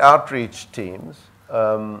community outreach teams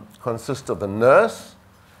consist of a nurse,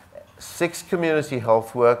 6 community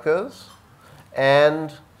health workers,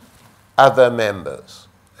 and other members,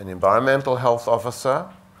 an environmental health officer,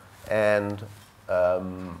 and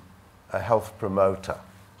a health promoter.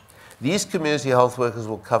 These community health workers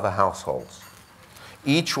will cover households.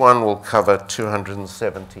 Each one will cover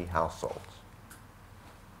 270 households.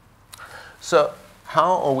 So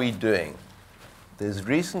how are we doing? There's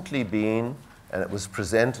recently been, and it was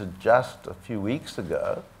presented just a few weeks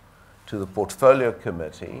ago to the Portfolio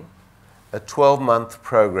Committee, a 12-month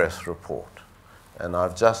progress report. And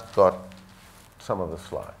I've just got some of the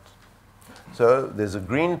slides. So there's a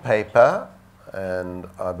green paper, and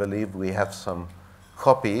I believe we have some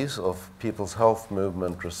copies of People's Health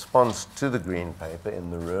Movement response to the green paper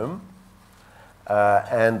in the room.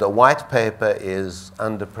 And a white paper is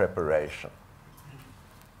under preparation.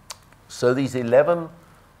 So these 11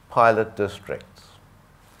 pilot districts.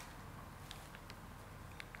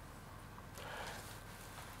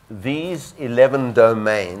 These 11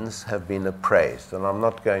 domains have been appraised, and I'm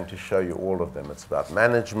not going to show you all of them. It's about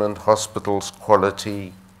management, hospitals,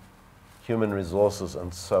 quality, human resources,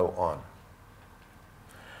 and so on.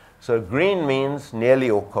 So green means nearly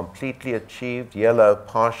or completely achieved, yellow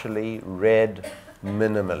partially, red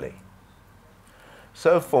minimally.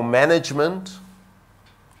 So for management,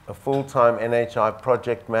 a full-time NHI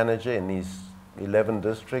project manager in these 11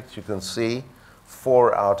 districts, you can see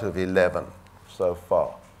 4 out of 11 so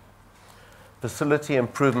far. Facility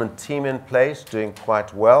improvement team in place, doing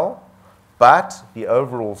quite well, but the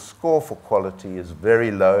overall score for quality is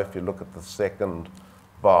very low if you look at the second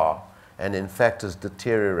bar, and in fact has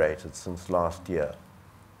deteriorated since last year,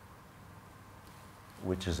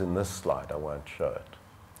 which is in this slide. I won't show it.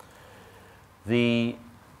 The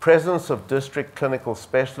presence of district clinical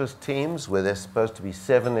specialist teams, where there's supposed to be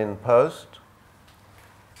 7 in post,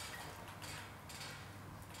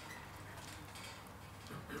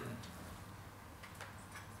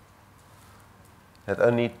 that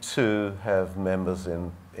only 2 have members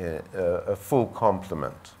in a full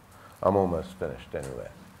complement. I'm almost finished anyway.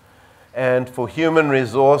 And for human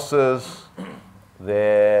resources,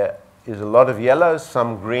 there is a lot of yellow,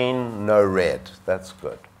 some green, no red. That's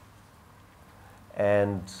good.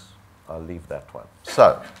 And I'll leave that one.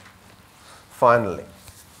 So, finally,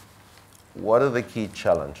 what are the key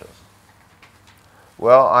challenges?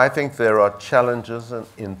 Well, I think there are challenges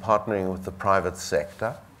in partnering with the private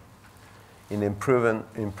sector. in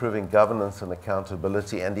improving governance and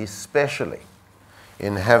accountability, and especially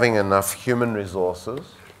in having enough human resources,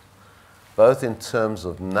 both in terms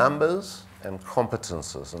of numbers and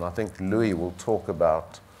competences. And I think Louis will talk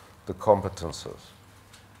about the competences.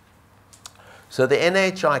 So the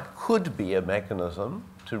NHI could be a mechanism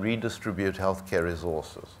to redistribute healthcare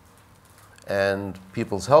resources. And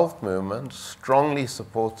People's Health Movement strongly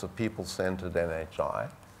supports a people-centered NHI,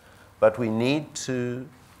 but we need to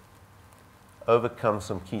overcome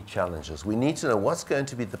some key challenges. We need to know what's going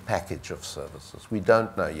to be the package of services. We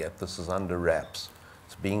don't know yet. This is under wraps.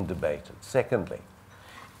 It's being debated. Secondly,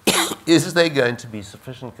 is there going to be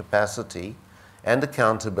sufficient capacity and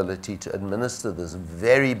accountability to administer this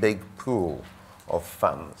very big pool of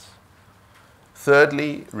funds?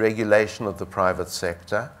 Thirdly, regulation of the private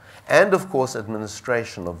sector, and of course,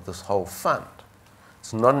 administration of this whole fund.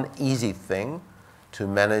 It's not an easy thing to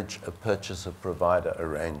manage a purchaser-provider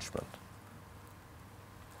arrangement.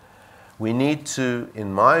 We need to,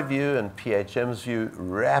 in my view and PHM's view,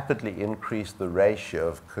 rapidly increase the ratio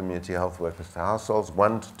of community health workers to households.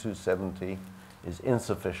 1 to 270 is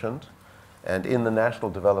insufficient. And in the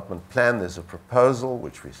National Development Plan, there's a proposal,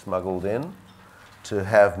 which we smuggled in, to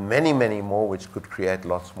have many, many more, which could create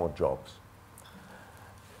lots more jobs.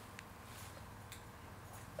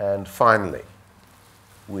 And finally,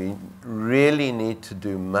 we really need to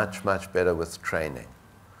do much, much better with training.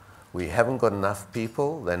 We haven't got enough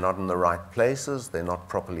people, they're not in the right places, they're not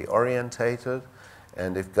properly orientated,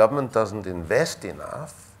 and if government doesn't invest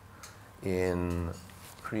enough in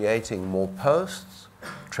creating more posts,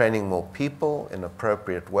 training more people in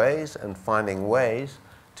appropriate ways, and finding ways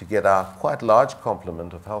to get our quite large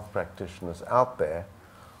complement of health practitioners out there,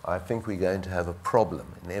 I think we're going to have a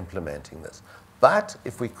problem in implementing this. But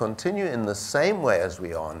if we continue in the same way as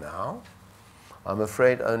we are now, I'm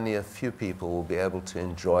afraid only a few people will be able to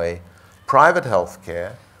enjoy private health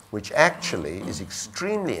care, which actually is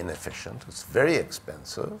extremely inefficient. It's very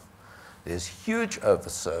expensive. There's huge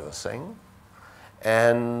over-servicing,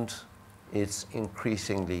 and it's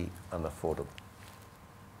increasingly unaffordable.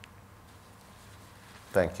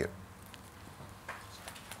 Thank you.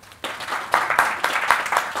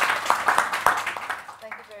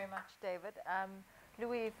 Thank you very much, David.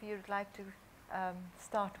 Louis, if you'd like to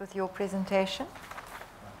start with your presentation.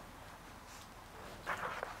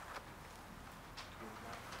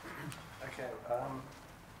 Okay.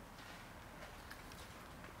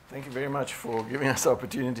 Thank you very much for giving us the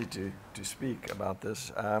opportunity to speak about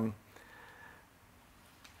this.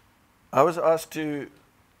 I was asked to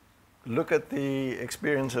look at the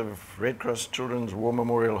experience of Red Cross Children's War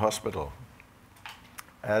Memorial Hospital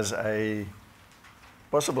as a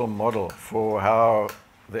possible model for how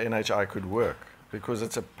the NHI could work, because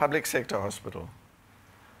it's a public sector hospital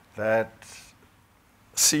that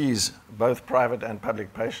sees both private and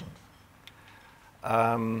public patients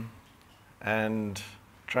and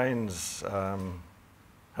trains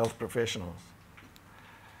health professionals.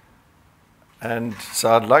 And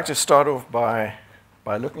so I'd like to start off by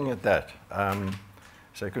looking at that.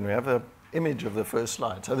 So can we have the image of the first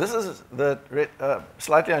slide? So this is the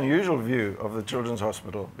slightly unusual view of the Children's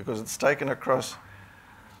Hospital because it's taken across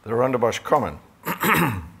the Rondebosch Common.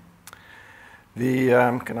 Can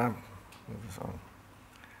I move this on?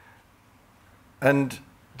 And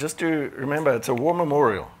just to remember, it's a war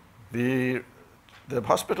memorial. The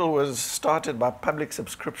hospital was started by public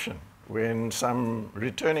subscription when some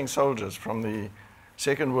returning soldiers from the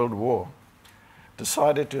Second World War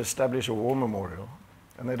decided to establish a war memorial.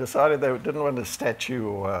 And they decided they didn't want a statue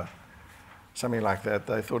or something like that.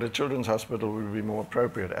 They thought a children's hospital would be more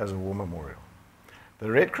appropriate as a war memorial. The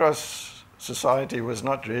Red Cross Society was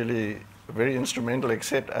not really very instrumental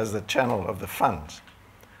except as the channel of the funds.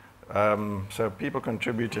 So people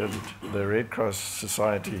contributed, the Red Cross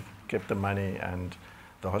Society kept the money, and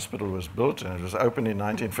the hospital was built, and it was opened in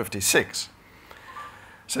 1956.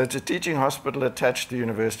 So it's a teaching hospital attached to the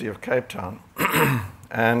University of Cape Town,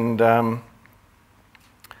 and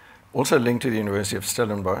also linked to the University of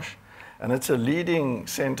Stellenbosch. And it's a leading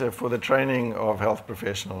center for the training of health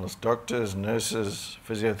professionals, doctors, nurses,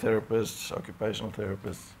 physiotherapists, occupational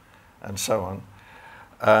therapists, and so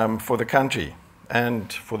on, for the country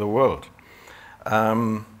and for the world.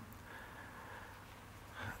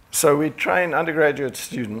 So we train undergraduate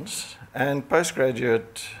students and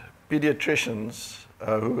postgraduate pediatricians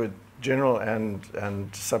who are general and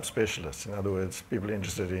subspecialists. In other words, people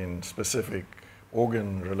interested in specific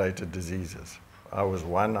organ-related diseases. I was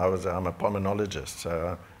one. I'm a pulmonologist,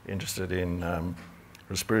 so I'm interested in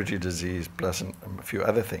respiratory disease plus a few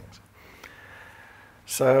other things.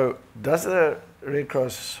 So does the Red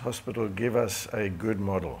Cross Hospital give us a good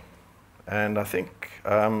model? And I think,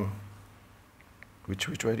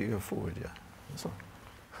 which way do you go forward? Yeah, this one.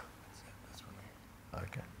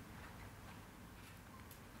 Okay.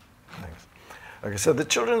 Thanks. Okay, so the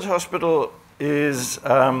Children's Hospital is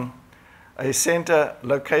a center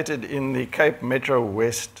located in the Cape Metro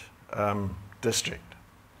West district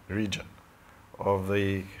region of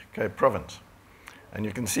the Cape Province. And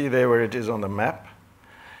you can see there where it is on the map.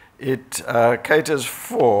 It caters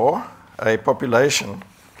for a population.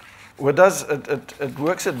 Well, it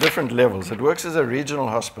works at different levels. It works as a regional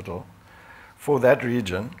hospital for that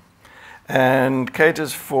region and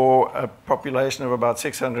caters for a population of about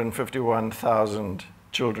 651,000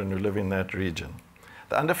 children who live in that region.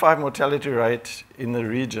 The under 5 mortality rate in the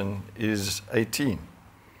region is 18.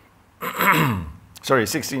 Sorry,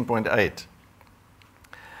 16.8.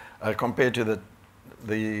 Compared to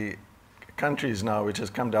the countries now, which has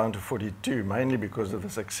come down to 42, mainly because of the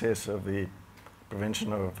success of the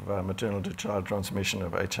prevention of maternal to child transmission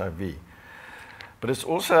of HIV. But it's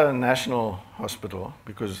also a national hospital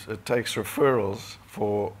because it takes referrals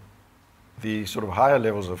for the sort of higher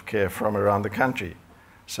levels of care from around the country.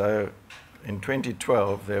 So in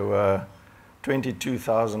 2012, there were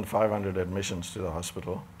 22,500 admissions to the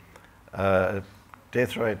hospital, a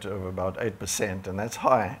death rate of about 8%, and that's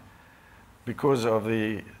high because of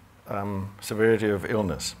the severity of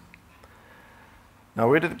illness. Now,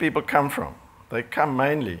 where do the people come from? They come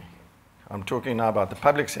mainly, I'm talking now about the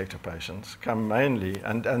public sector patients, come mainly,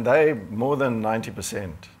 and they more than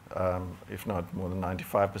 90%, if not more than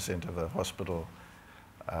 95% of the hospital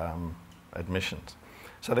admissions.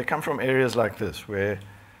 So they come from areas like this, where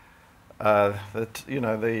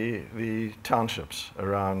the townships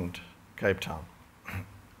around Cape Town.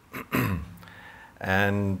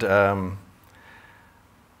 And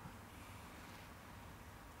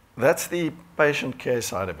that's the patient care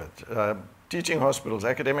side of it. Teaching hospitals,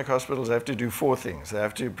 academic hospitals have to do 4 things. They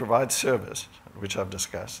have to provide service, which I've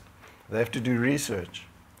discussed. They have to do research.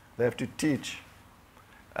 They have to teach.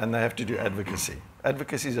 And they have to do advocacy.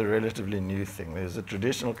 Advocacy is a relatively new thing. There's a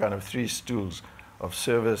traditional kind of 3 stools of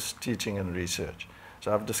service, teaching, and research.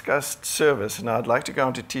 So I've discussed service, and I'd like to go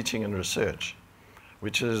into teaching and research,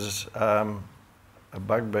 which is a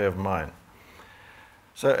bugbear of mine.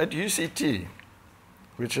 So at UCT,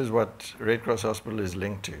 which is what Red Cross Hospital is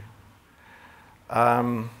linked to,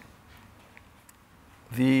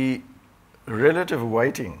 the relative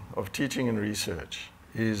weighting of teaching and research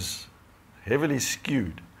is heavily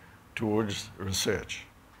skewed towards research.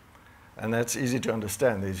 And that's easy to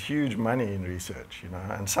understand. There's huge money in research,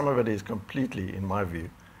 and some of it is completely, in my view,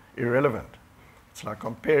 irrelevant. It's like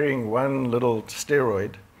comparing one little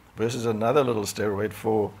steroid versus another little steroid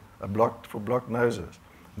for blocked noses.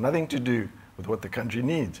 Nothing to do with what the country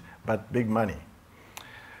needs, but big money.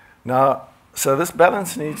 Now, so this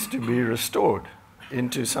balance needs to be restored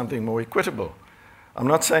into something more equitable. I'm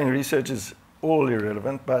not saying research is all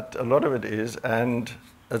irrelevant, but a lot of it is, and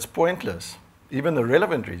it's pointless. Even the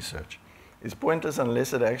relevant research is pointless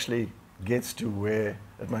unless it actually gets to where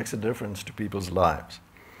it makes a difference to people's lives.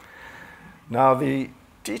 Now, the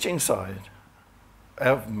teaching side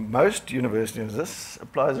of most universities, this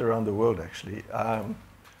applies around the world actually,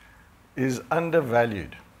 is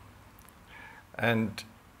undervalued. And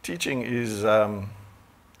teaching is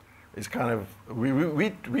kind of,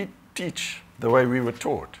 we teach the way we were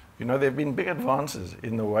taught. There have been big advances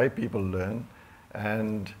in the way people learn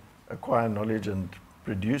and acquire knowledge and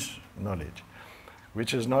produce knowledge,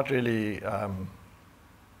 which is not really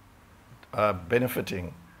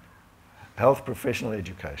benefiting health professional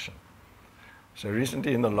education. So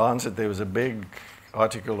recently in the Lancet, there was a big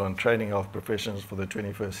article on training health professionals for the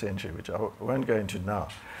 21st century, which I won't go into now.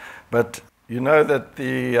 But you know that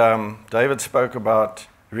David spoke about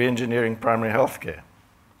re-engineering primary health care.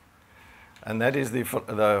 And that is the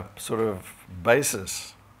sort of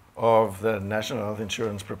basis of the National Health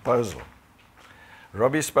Insurance proposal.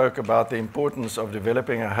 Robbie spoke about the importance of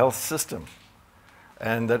developing a health system,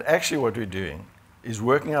 and that actually what we're doing is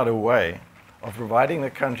working out a way of providing the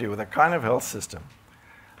country with a kind of health system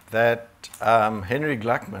that Henry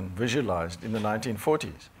Gluckman visualized in the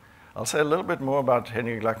 1940s. I'll say a little bit more about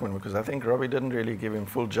Henry Gluckman because I think Robbie didn't really give him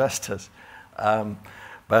full justice.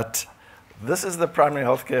 But this is the primary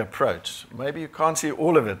healthcare approach. Maybe you can't see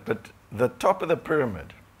all of it, but the top of the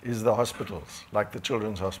pyramid is the hospitals, like the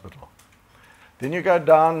Children's Hospital. Then you go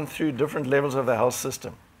down through different levels of the health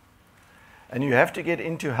system. And you have to get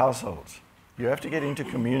into households. You have to get into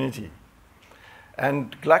community.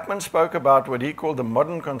 And Gluckman spoke about what he called the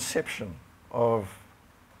modern conception of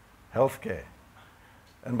healthcare.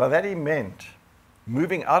 And by that he meant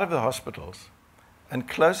moving out of the hospitals and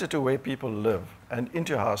closer to where people live and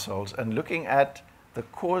into households and looking at the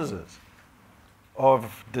causes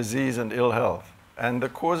of disease and ill health and the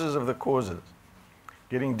causes of the causes,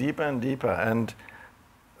 getting deeper and deeper. And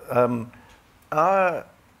our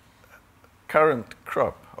current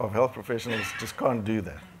crop of health professionals just can't do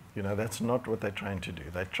that. You know, that's not what they're trying to do.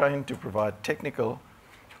 They're trying to provide technical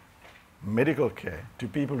medical care to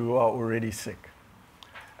people who are already sick.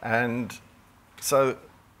 And so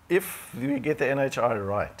if we get the NHI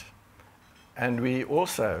right, and we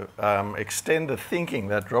also extend the thinking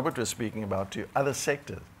that Robert was speaking about to other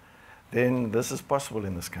sectors, then this is possible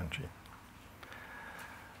in this country.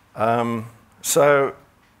 So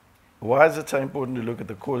why is it so important to look at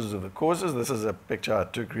the causes of the causes? This is a picture I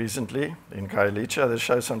took recently in Khayelitsha that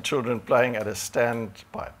shows some children playing at a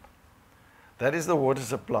standpipe. That is the water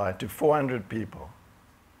supply to 400 people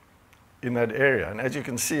in that area. And as you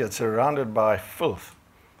can see, it's surrounded by filth.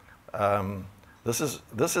 This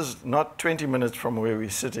is not 20 minutes from where we're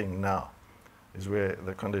sitting now, is where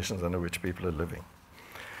the conditions under which people are living.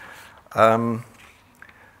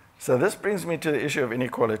 So this brings me to the issue of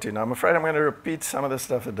inequality. Now, I'm afraid I'm going to repeat some of the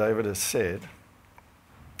stuff that David has said.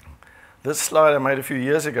 This slide I made a few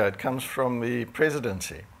years ago, it comes from the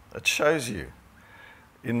presidency. It shows you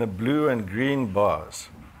in the blue and green bars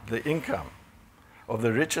the income of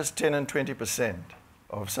the richest 10 and 20%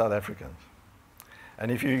 of South Africans.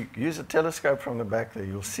 And if you use a telescope from the back there,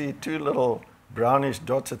 you'll see two little brownish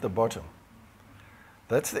dots at the bottom.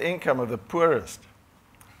 That's the income of the poorest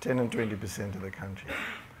 10 and 20% of the country.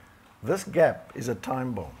 This gap is a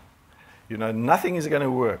time bomb. You know, nothing is going to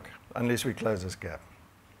work unless we close this gap.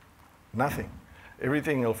 Nothing.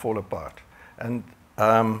 Everything will fall apart. And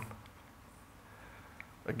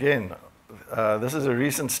again, this is a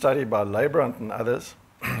recent study by Leibrandt and others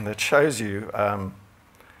that shows you,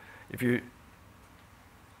 if you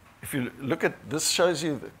look at this, shows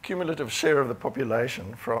you the cumulative share of the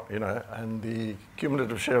population, and the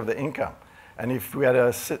cumulative share of the income. And if we had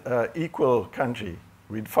an equal country,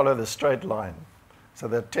 we'd follow the straight line, so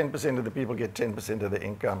that 10% of the people get 10% of the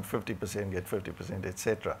income, 50% get 50%,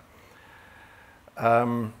 etc.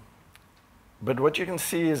 But what you can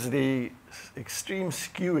see is the extreme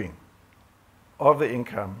skewing of the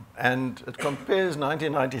income, and it compares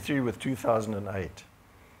 1993 with 2008.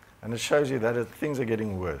 And it shows you that things are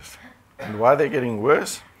getting worse. And why they're getting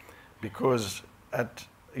worse? Because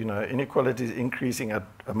inequality is increasing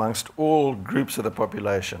amongst all groups of the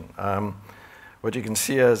population. What you can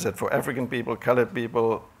see is that for African people, colored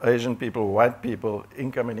people, Asian people, white people,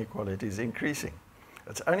 income inequality is increasing.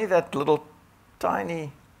 It's only that little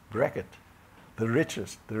tiny bracket, the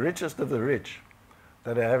richest of the rich,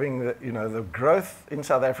 that are having the growth in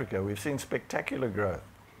South Africa. We've seen spectacular growth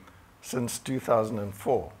since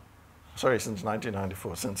 2004. Sorry, since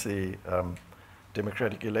 1994, since the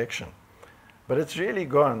democratic election. But it's really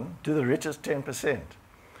gone to the richest 10%.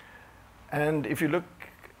 And if you look,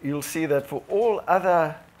 you'll see that for all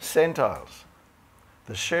other centiles,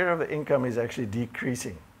 the share of the income is actually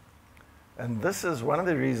decreasing. And this is one of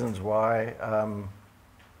the reasons why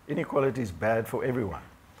inequality is bad for everyone,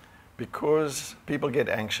 because people get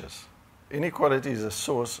anxious. Inequality is a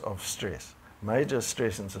source of stress, major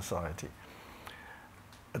stress in society.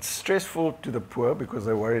 It's stressful to the poor because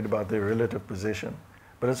they're worried about their relative position,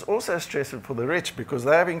 but it's also stressful for the rich because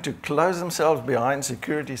they're having to close themselves behind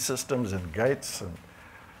security systems and gates and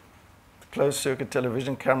closed-circuit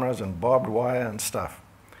television cameras and barbed wire and stuff.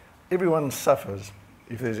 Everyone suffers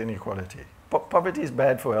if there's inequality. Poverty is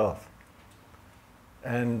bad for health.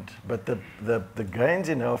 But the gains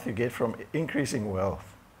in health you get from increasing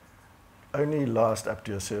wealth only last up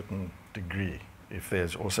to a certain degree if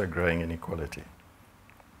there's also growing inequality.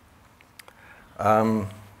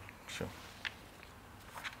 Sure.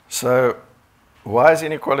 So why is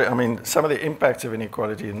inequality? I mean, some of the impacts of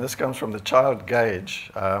inequality, and this comes from the child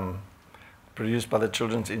gauge produced by the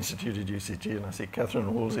Children's Institute at UCT, and I see Catherine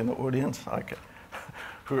Hall's in the audience,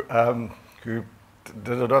 who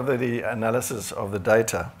did a lot of the analysis of the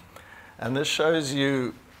data. And this shows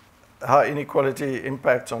you how inequality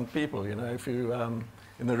impacts on people. You know, if you,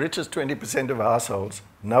 in the richest 20% of households,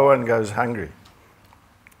 no one goes hungry.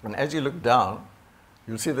 And as you look down,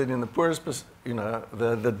 you'll see that in the poorest,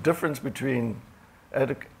 the difference between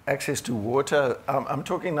access to water, I'm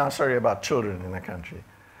talking now, sorry, about children in the country,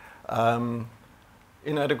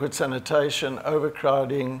 inadequate sanitation,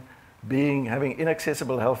 overcrowding, having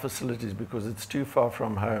inaccessible health facilities because it's too far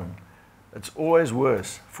from home. It's always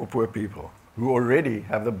worse for poor people who already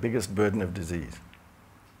have the biggest burden of disease.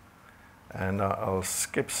 And I'll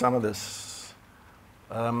skip some of this.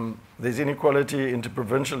 There's inequality,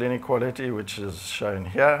 interprovincial inequality, which is shown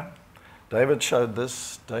here. David showed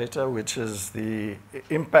this data, which is the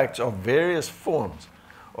impact of various forms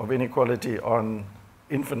of inequality on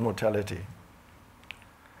infant mortality.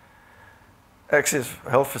 Access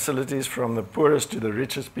health facilities from the poorest to the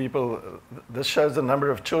richest people. This shows the number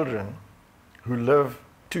of children who live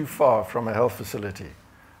too far from a health facility.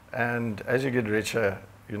 And as you get richer,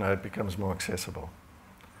 you know, it becomes more accessible.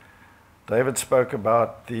 David spoke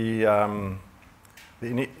about the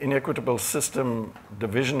inequitable system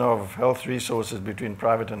division of health resources between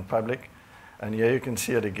private and public. And here you can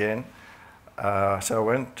see it again. So I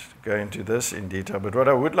won't go into this in detail, but what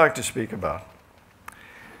I would like to speak about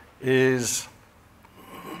is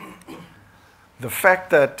the fact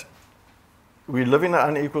that we live in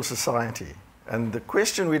an unequal society. And the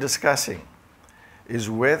question we're discussing is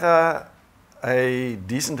whether a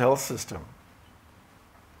decent health system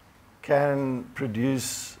can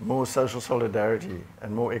produce more social solidarity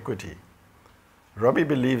and more equity. Robbie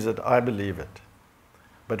believes it, I believe it.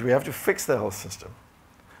 But we have to fix the health system.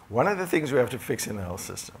 One of the things we have to fix in the health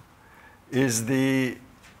system is the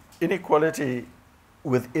inequality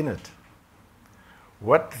within it.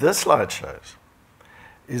 What this slide shows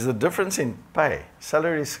is the difference in pay,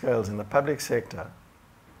 salary scales in the public sector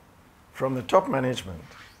from the top management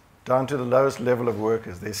down to the lowest level of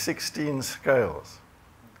workers. There's 16 scales.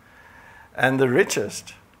 And the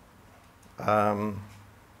richest, the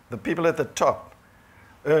people at the top,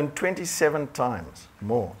 earn 27 times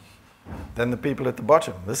more than the people at the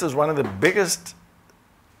bottom. This is one of the biggest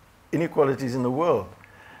inequalities in the world.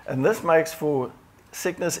 And this makes for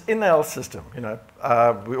sickness in the health system. You know,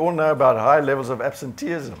 we all know about high levels of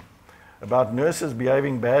absenteeism, about nurses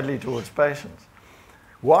behaving badly towards patients.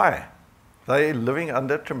 Why? They're living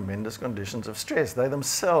under tremendous conditions of stress. They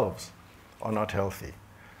themselves are not healthy.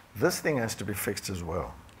 This thing has to be fixed as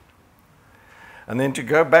well. And then to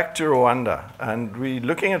go back to Rwanda, and we're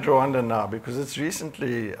looking at Rwanda now because it's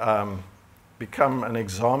recently become an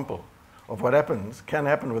example of what can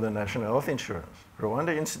happen with a national health insurance.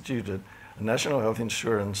 Rwanda instituted a national health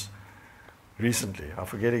insurance recently. I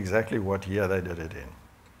forget exactly what year they did it in.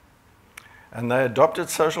 And they adopted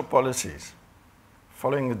social policies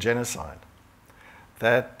following the genocide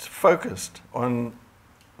that focused on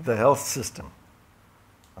the health system.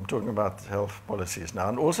 I'm talking about health policies now,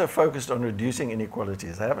 and also focused on reducing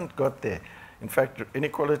inequalities. They haven't got there. In fact,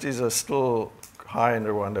 inequalities are still high in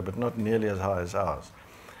Rwanda, but not nearly as high as ours.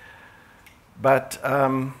 But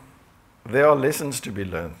there are lessons to be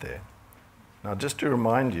learned there. Now, just to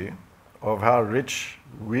remind you of how rich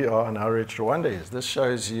we are and how rich Rwanda is, this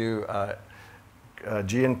shows you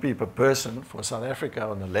GNP per person for South Africa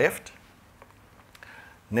on the left.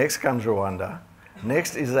 Next comes Rwanda.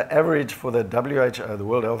 Next is the average for the WHO, the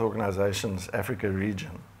World Health Organization's Africa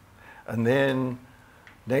region. And then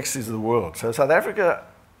next is the world. So South Africa,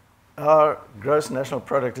 our gross national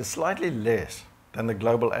product is slightly less than the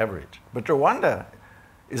global average. But Rwanda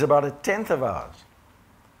is about 1/10 of ours.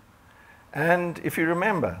 And if you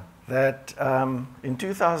remember that in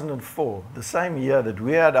 2004, the same year that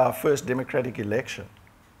we had our first democratic election,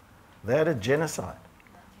 they had a genocide.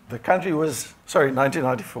 The country was,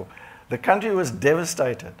 1994. The country was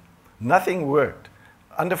devastated. Nothing worked.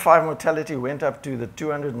 Under 5 mortality went up to the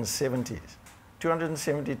 270s.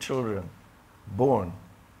 270 children born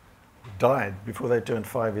died before they turned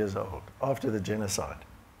 5 years old after the genocide.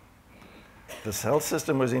 This health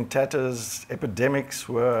system was in tatters. Epidemics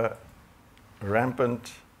were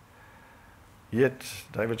rampant. Yet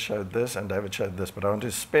David showed this and David showed this. But I want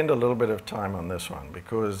to spend a little bit of time on this one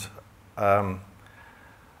because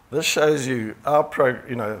this shows you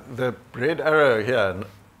the red arrow here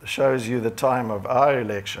shows you the time of our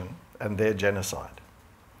election and their genocide.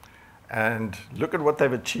 And look at what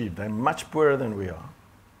they've achieved. They're much poorer than we are.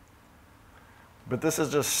 But this is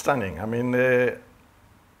just stunning. I mean, the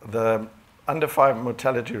under 5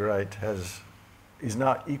 mortality rate is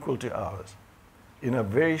now equal to ours in a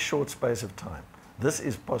very short space of time. This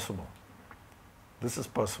is possible. This is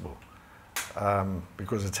possible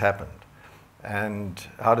because it's happened. And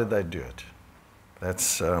how did they do it?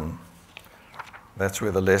 That's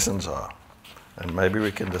where the lessons are. And maybe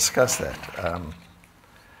we can discuss that.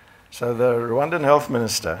 So the Rwandan health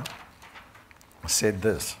minister said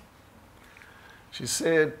this. She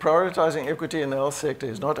said, prioritizing equity in the health sector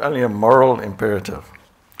is not only a moral imperative,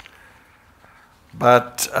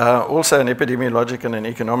 but also an epidemiological and an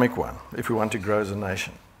economic one if we want to grow as a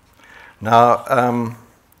nation. Now,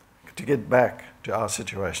 to get back to our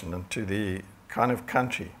situation and to the kind of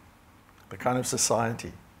country, the kind of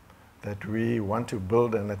society that we want to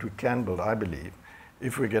build and that we can build, I believe,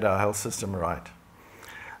 if we get our health system right.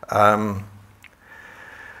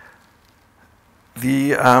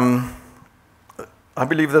 I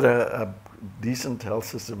believe that a decent health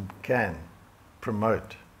system can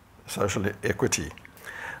promote social equity.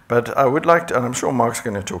 But I would like to, and I'm sure Mark's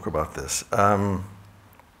going to talk about this, the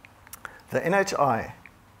NHI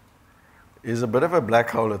is a bit of a black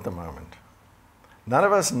hole at the moment. None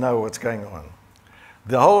of us know what's going on.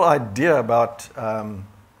 The whole idea about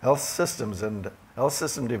health systems and health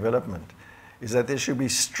system development is that there should be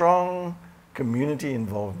strong community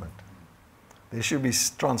involvement. There should be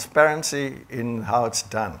transparency in how it's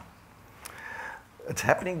done. It's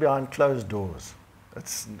happening behind closed doors.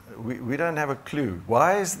 We don't have a clue.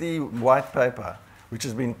 Why is the white paper, which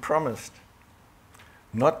has been promised,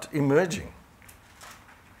 not emerging?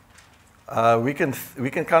 We can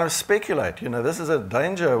kind of speculate. You know, this is a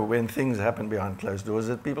danger when things happen behind closed doors,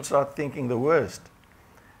 that people start thinking the worst.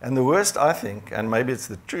 And the worst, I think, and maybe it's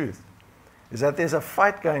the truth, is that there's a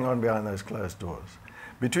fight going on behind those closed doors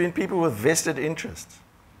between people with vested interests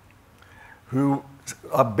who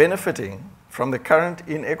are benefiting from the current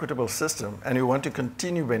inequitable system and who want to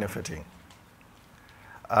continue benefiting.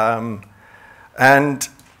 And,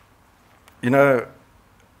 you know,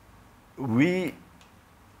 we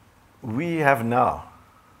have now,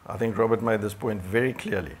 I think Robert made this point very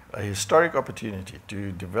clearly, a historic opportunity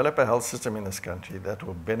to develop a health system in this country that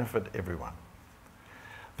will benefit everyone.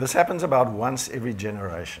 This happens about once every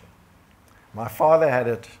generation. My father had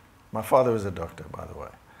it. My father was a doctor, by the way.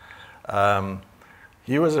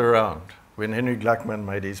 He was around when Henry Gluckman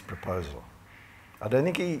made his proposal. I don't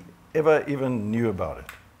think he ever even knew about it.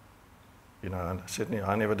 You know, and certainly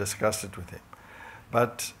I never discussed it with him.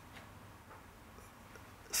 But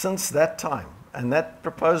since that time, and that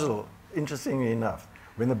proposal, interestingly enough,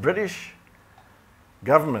 when the British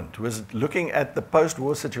government was looking at the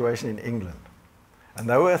post-war situation in England, and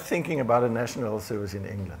they were thinking about a national health service in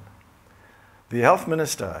England, the health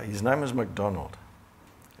minister, his name is MacDonald,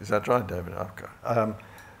 is that right, David? Okay.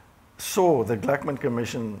 Saw the Gluckman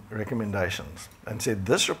Commission recommendations and said,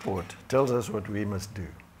 this report tells us what we must do.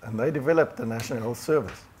 And they developed the National Health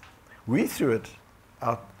Service. We threw it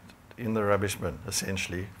out in the rubbish bin,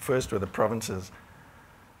 essentially, first with the provinces,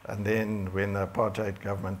 and then when the apartheid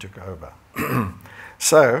government took over.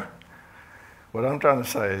 So, what I'm trying to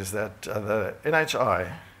say is that the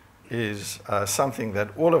NHI is something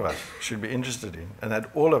that all of us should be interested in, and that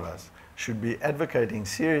all of us should be advocating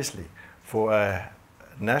seriously for a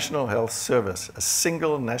national health service, a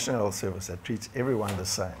single national health service that treats everyone the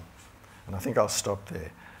same. And I think I'll stop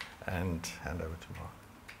there and hand over to Mark.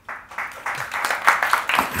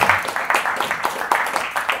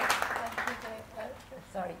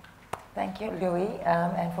 Sorry. Thank you, Louis,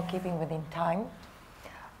 and for keeping within time.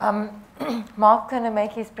 Mark's going to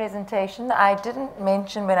make his presentation. I didn't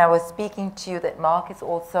mention when I was speaking to you that Mark is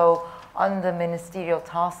also on the ministerial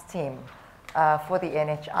task team for the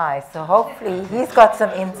NHI. So hopefully he's got some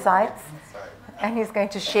insights, and he's going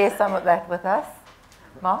to share some of that with us.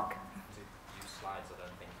 Mark? Slides, I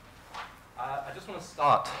don't think. I just want to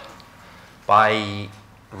start by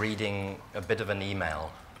reading a bit of an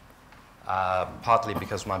email, partly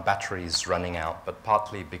because my battery's running out, but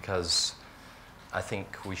partly because I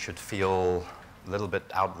think we should feel a little bit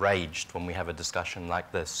outraged when we have a discussion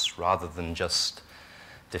like this, rather than just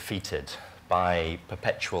defeated by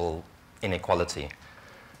perpetual inequality.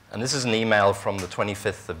 And this is an email from the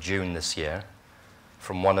 25th of June this year,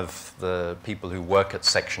 from one of the people who work at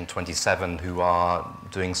Section 27, who are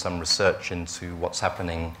doing some research into what's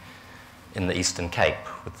happening in the Eastern Cape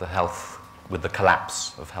with the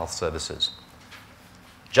collapse of health services.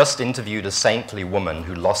 Just interviewed a saintly woman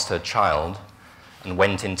who lost her child and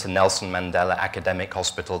went into Nelson Mandela Academic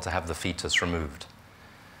Hospital to have the fetus removed.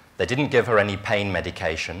 They didn't give her any pain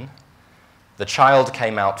medication. The child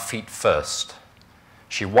came out feet first.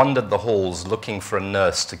 She wandered the halls looking for a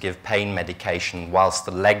nurse to give pain medication whilst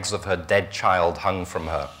the legs of her dead child hung from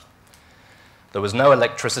her. There was no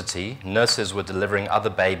electricity. Nurses were delivering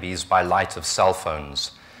other babies by light of cell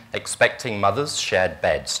phones. Expecting mothers shared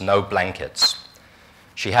beds, no blankets.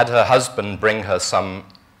 She had her husband bring her some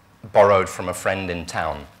borrowed from a friend in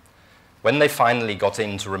town. When they finally got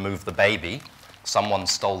in to remove the baby, someone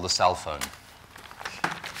stole the cell phone.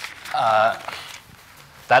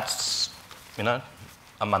 That's, you know,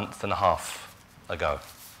 a month and a half ago.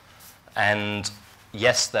 And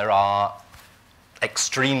yes, there are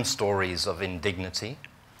extreme stories of indignity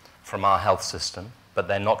from our health system, but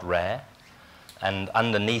they're not rare. And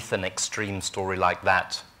underneath an extreme story like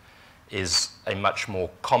that is a much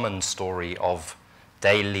more common story of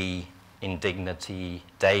daily indignity,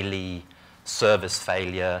 daily service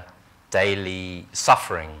failure, daily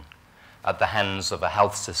suffering at the hands of a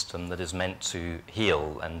health system that is meant to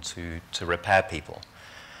heal and to repair people.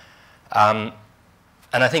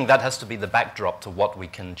 And I think that has to be the backdrop to what we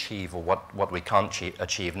can achieve or what we can't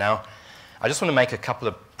achieve. Now, I just want to make a couple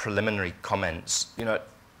of preliminary comments. You know,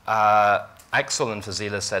 Axel and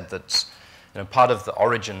Fazila said that part of the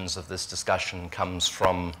origins of this discussion comes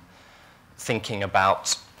from thinking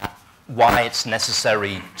about why it's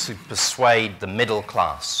necessary to persuade the middle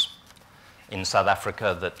class in South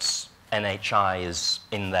Africa that NHI is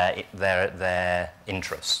in their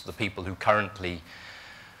interests, the people who currently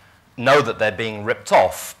know that they're being ripped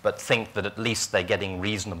off, but think that at least they're getting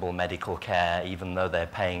reasonable medical care, even though they're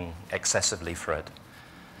paying excessively for it.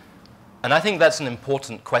 And I think that's an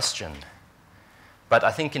important question, but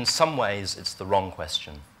I think in some ways it's the wrong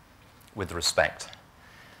question, with respect.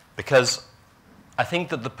 Because I think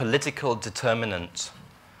that the political determinant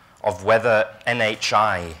of whether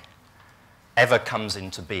NHI ever comes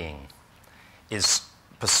into being is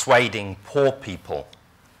persuading poor people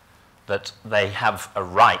that they have a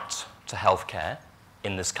right to healthcare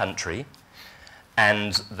in this country,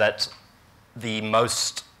 and that the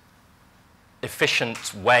most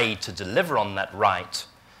efficient way to deliver on that right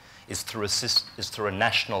is through a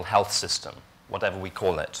national health system, whatever we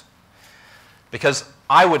call it. Because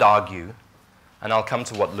I would argue, and I'll come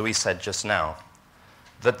to what Louis said just now,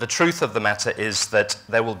 that the truth of the matter is that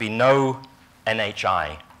there will be no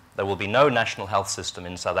NHI, there will be no national health system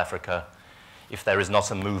in South Africa if there is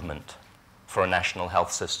not a movement for a national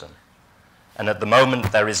health system. And at the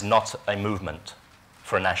moment, there is not a movement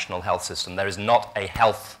for a national health system. There is not a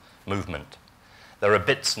health movement. There are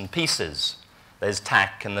bits and pieces. There's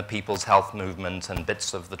TAC and the People's Health Movement and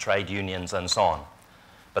bits of the trade unions and so on.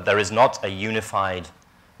 But there is not a unified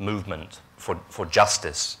movement for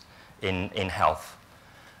justice in health.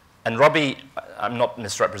 And Robbie, I'm not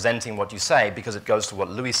misrepresenting what you say because it goes to what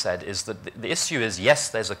Louis said, is that the issue is, yes,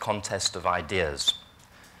 there's a contest of ideas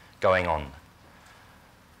going on.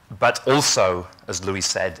 But also, as Louis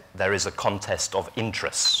said, there is a contest of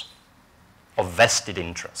interests, of vested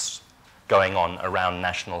interests going on around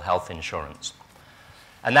national health insurance.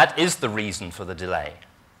 And that is the reason for the delay.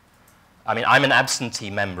 I mean, I'm an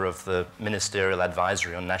absentee member of the Ministerial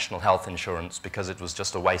Advisory on National Health Insurance because it was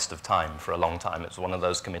just a waste of time for a long time. It was one of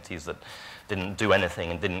those committees that didn't do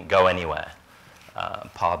anything and didn't go anywhere.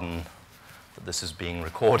 Pardon that this is being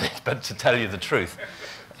recorded, but to tell you the truth.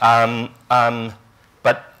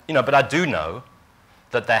 But I do know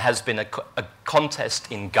that there has been a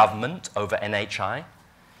contest in government over NHI,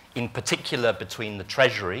 in particular between the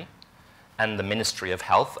Treasury and the Ministry of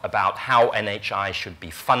Health, about how NHI should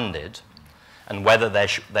be funded and whether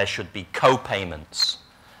there should be co-payments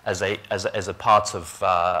as a part of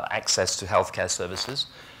access to healthcare services.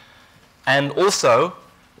 And also,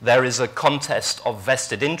 there is a contest of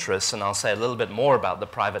vested interests, and I'll say a little bit more about the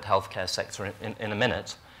private healthcare sector in a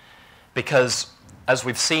minute, because as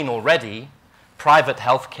we've seen already, private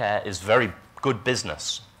healthcare is very good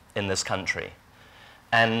business in this country.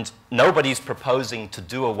 And nobody's proposing to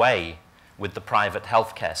do away with the private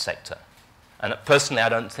healthcare sector. And personally, I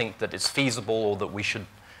don't think that it's feasible or that we should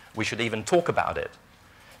even talk about it.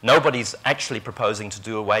 Nobody's actually proposing to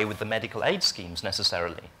do away with the medical aid schemes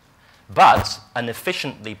necessarily. But an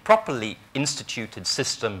efficiently, properly instituted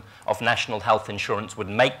system of national health insurance would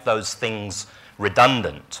make those things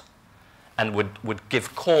redundant and would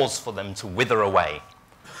give cause for them to wither away.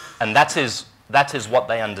 And that is what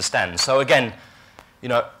they understand. So again,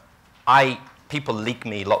 people leak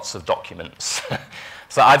me lots of documents.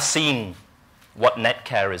 So I've seen what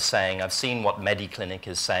Netcare is saying. I've seen what MediClinic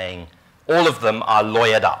is saying. All of them are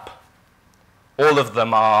lawyered up. All of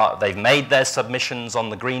them they've made their submissions on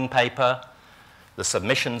the green paper. The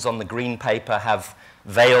submissions on the green paper have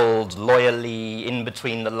veiled loyally in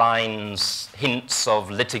between the lines hints of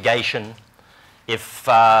litigation. If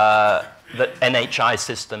the NHI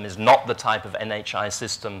system is not the type of NHI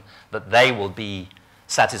system that they will be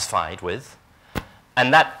satisfied with.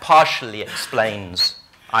 And that partially explains,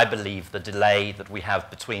 I believe, the delay that we have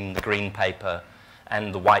between the green paper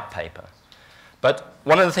and the white paper. But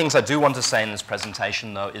one of the things I do want to say in this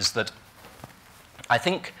presentation, though, is that I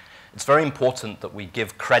think it's very important that we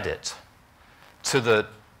give credit to the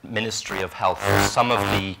Ministry of Health for some of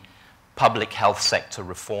the public health sector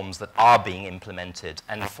reforms that are being implemented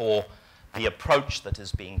and for the approach that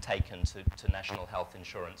is being taken to national health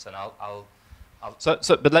insurance. And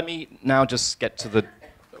but let me now just get to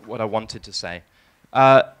what I wanted to say.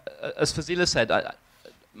 As Fazila said,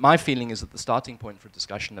 my feeling is that the starting point for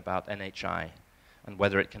discussion about NHI and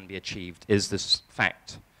whether it can be achieved is this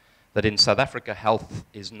fact that in South Africa, health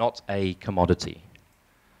is not a commodity.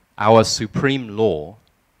 Our supreme law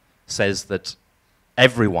says that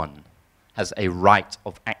everyone has a right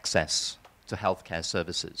of access to healthcare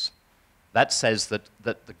services. that says that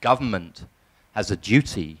the government has a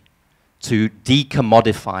duty to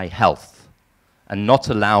decommodify health and not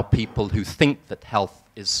allow people who think that health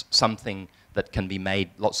is something that can be made,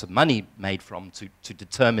 lots of money made from, to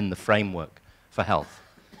determine the framework for health.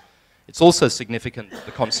 It's also significant that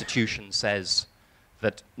the Constitution says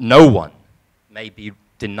that no one may be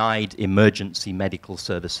denied emergency medical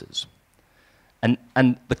services.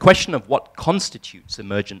 And the question of what constitutes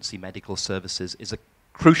emergency medical services is a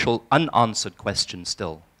crucial unanswered question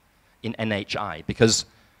still in NHI, because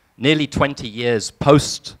nearly 20 years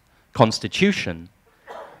post-Constitution,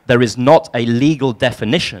 there is not a legal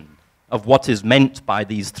definition of what is meant by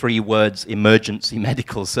these three words, emergency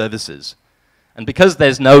medical services. And because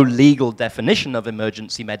there's no legal definition of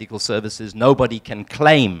emergency medical services, nobody can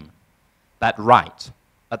claim that right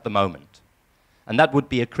at the moment. And that would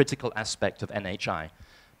be a critical aspect of NHI.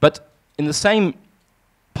 But in the same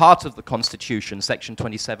part of the Constitution, Section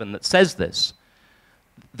 27, that says this,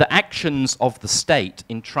 the actions of the state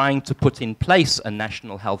in trying to put in place a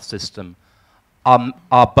national health system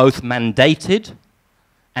are both mandated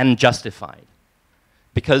and justified.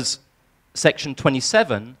 Because Section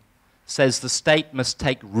 27 says the state must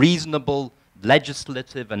take reasonable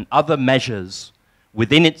legislative and other measures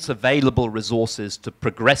within its available resources to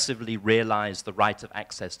progressively realize the right of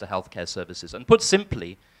access to healthcare services. And put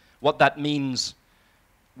simply, what that means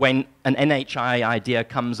when an NHI idea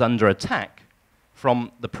comes under attack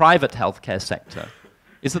from the private healthcare sector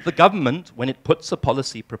is that the government, when it puts a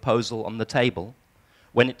policy proposal on the table,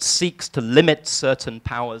 when it seeks to limit certain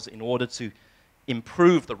powers in order to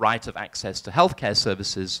improve the right of access to healthcare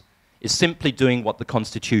services, is simply doing what the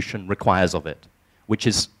Constitution requires of it, which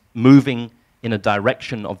is moving in a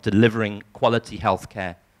direction of delivering quality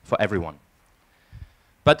healthcare for everyone.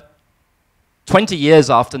 But 20 years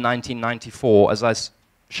after 1994, as I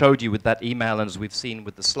showed you with that email and as we've seen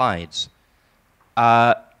with the slides,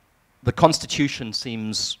 the Constitution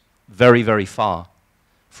seems very, very far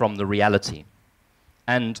from the reality.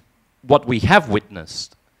 And what we have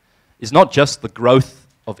witnessed is not just the growth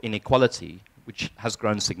of inequality, which has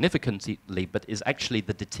grown significantly, but is actually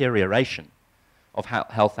the deterioration of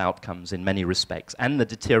health outcomes in many respects, and the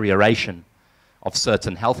deterioration of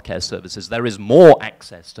certain healthcare services. There is more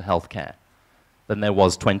access to healthcare than there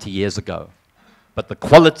was 20 years ago, but the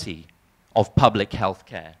quality of public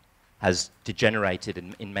healthcare has degenerated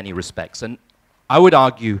in many respects. And I would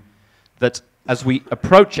argue that as we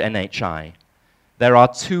approach NHI, there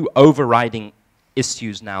are two overriding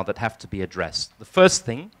issues now that have to be addressed. The first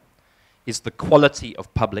thing is the quality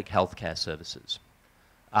of public healthcare services.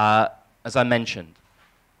 As I mentioned,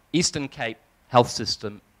 Eastern Cape health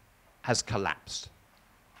system has collapsed.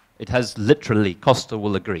 It has literally, Costa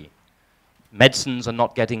will agree. Medicines are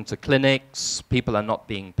not getting to clinics, people are not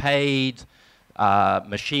being paid,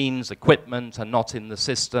 machines, equipment are not in the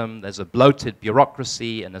system, there's a bloated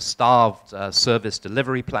bureaucracy and a starved service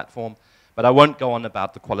delivery platform. But I won't go on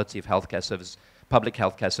about the quality of healthcare service, public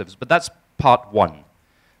healthcare service, but that's part one.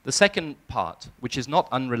 The second part, which is not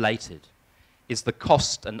unrelated, is the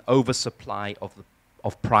cost and oversupply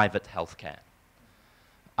of private healthcare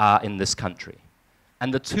in this country.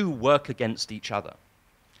 And the two work against each other.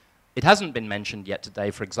 It hasn't been mentioned yet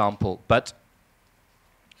today, for example, but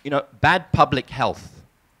bad public health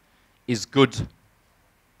is good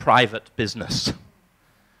private business.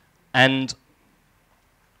 And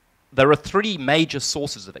there are three major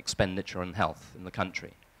sources of expenditure on health in the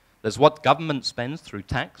country. There's what government spends through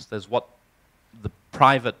tax, there's what the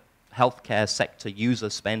private healthcare sector user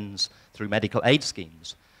spends through medical aid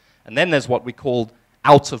schemes. And then there's what we call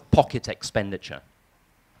out-of-pocket expenditure,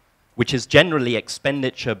 which is generally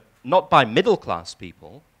expenditure not by middle-class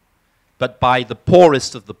people, but by the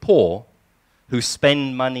poorest of the poor who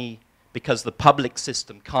spend money because the public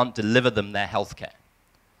system can't deliver them their healthcare.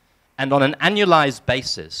 And on an annualized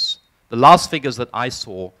basis, the last figures that I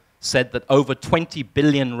saw said that over 20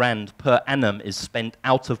 billion rand per annum is spent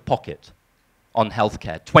out of pocket on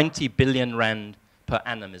healthcare. 20 billion rand per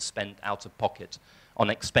annum is spent out of pocket on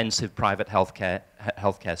expensive private healthcare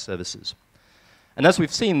services. And as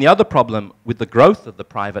we've seen, the other problem with the growth of the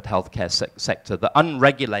private healthcare sector, the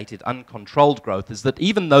unregulated, uncontrolled growth, is that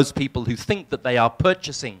even those people who think that they are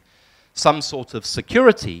purchasing some sort of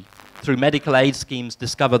security through medical aid schemes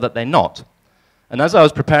discover that they're not. And as I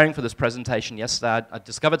was preparing for this presentation yesterday, I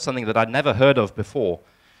discovered something that I'd never heard of before.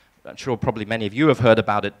 I'm sure probably many of you have heard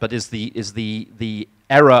about it, but is the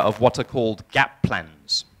era of what are called gap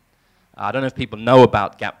plans. I don't know if people know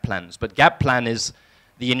about gap plans, but gap plan is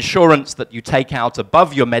the insurance that you take out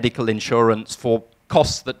above your medical insurance for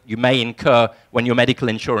costs that you may incur when your medical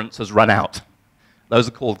insurance has run out. Those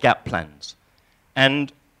are called gap plans.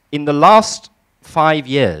 And in the last 5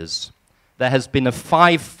 years, there has been a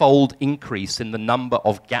 5-fold increase in the number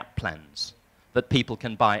of gap plans that people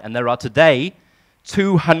can buy. And there are today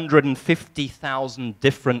 250,000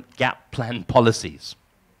 different gap plan policies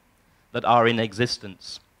that are in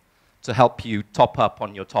existence to help you top up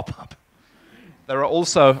on your top-up. There are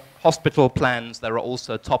also hospital plans, there are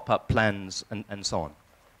also top-up plans, and so on.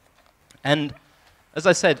 And as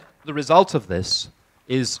I said, the result of this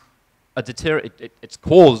is it's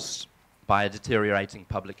caused by a deteriorating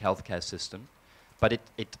public healthcare system, but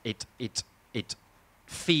it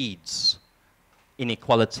feeds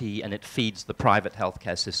inequality and it feeds the private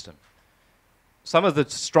healthcare system. Some of the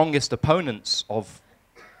strongest opponents of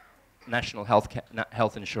national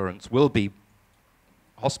health insurance will be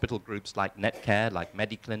hospital groups like Netcare, like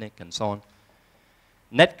Mediclinic, and so on.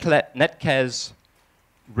 Netcare's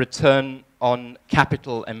return on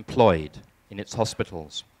capital employed in its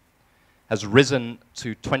hospitals has risen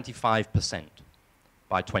to 25%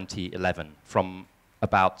 by 2011 from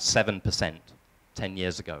about 7% 10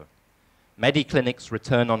 years ago. Mediclinic's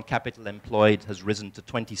return on capital employed has risen to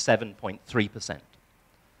 27.3%.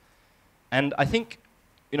 And I think,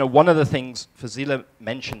 you know, one of the things, Fazila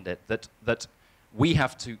mentioned it, that we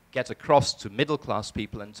have to get across to middle-class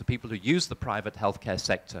people and to people who use the private healthcare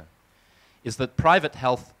sector is that private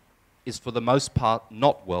health is, for the most part,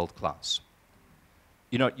 not world-class.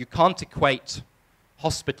 You know, you can't equate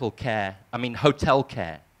hotel care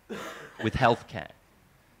with health care.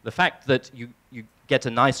 The fact that you get a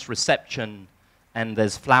nice reception and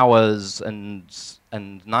there's flowers and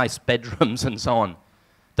nice bedrooms and so on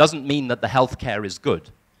doesn't mean that the health care is good.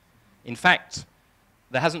 In fact,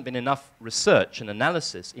 there hasn't been enough research and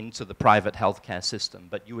analysis into the private healthcare system,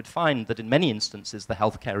 but you would find that in many instances the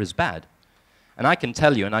healthcare is bad. And I can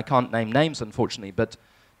tell you, and I can't name names unfortunately, but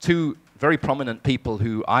two very prominent people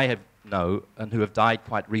who I know and who have died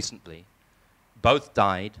quite recently, both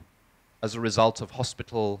died as a result of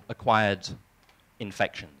hospital-acquired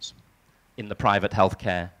infections in the private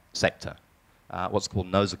healthcare sector, what's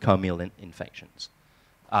called nosocomial infections.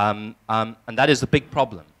 And that is a big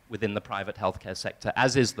problem within the private healthcare sector,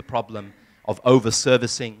 as is the problem of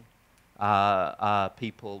over-servicing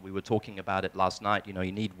people. We were talking about it last night. You know,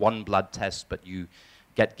 you need one blood test, but you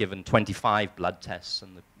get given 25 blood tests,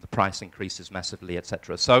 and the price increases massively,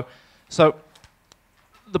 etc. So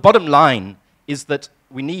the bottom line is that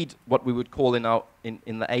we need what we would call in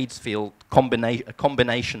the AIDS field a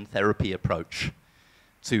combination therapy approach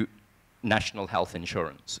to national health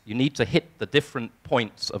insurance. You need to hit the different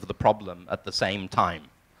points of the problem at the same time.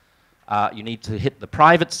 You need to hit the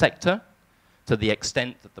private sector to the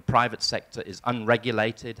extent that the private sector is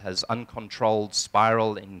unregulated, has uncontrolled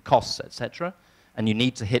spiral in costs, etc. And you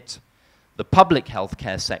need to hit the public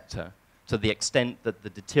healthcare sector to the extent that the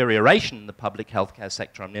deterioration in the public healthcare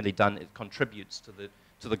sector, I'm nearly done, it contributes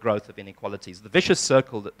to the growth of inequalities. The vicious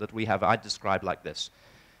circle that we have, I describe like this.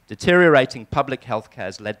 Deteriorating public healthcare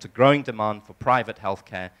has led to growing demand for private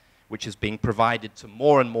healthcare, which is being provided to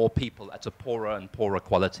more and more people at a poorer and poorer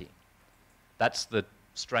quality. That's the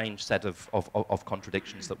strange set of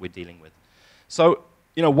contradictions that we're dealing with. So,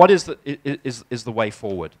 you know, what is the way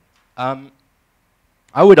forward?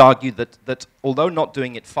 I would argue that although not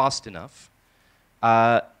doing it fast enough,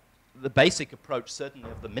 the basic approach,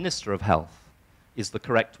 certainly of the Minister of Health, is the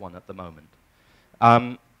correct one at the moment.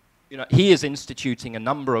 You know, he is instituting a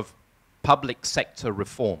number of public sector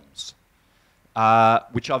reforms,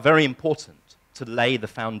 which are very important to lay the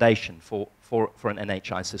foundation for an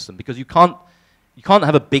NHI system, because you can't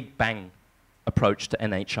have a big bang approach to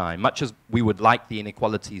NHI, much as we would like the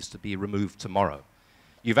inequalities to be removed tomorrow.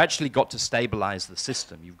 You've actually got to stabilize the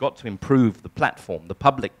system. You've got to improve the platform, the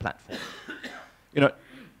public platform. You know,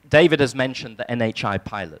 David has mentioned the NHI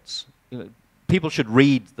pilots. You know, people should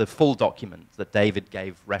read the full document that David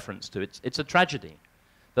gave reference to. It's a tragedy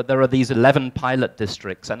that there are these 11 pilot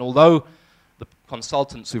districts, and although the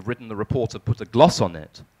consultants who've written the report have put a gloss on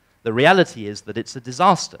it, the reality is that it's a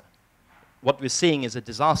disaster. What we're seeing is a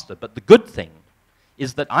disaster, but the good thing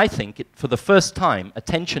is that I think, for the first time,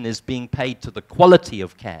 attention is being paid to the quality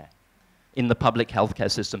of care in the public healthcare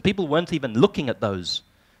system. People weren't even looking at those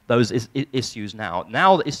issues now.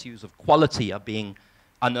 Now the issues of quality are being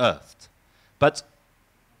unearthed. But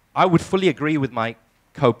I would fully agree with my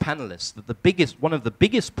co-panelists that one of the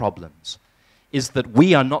biggest problems is that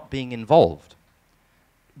we are not being involved.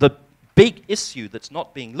 The big issue that's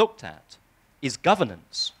not being looked at is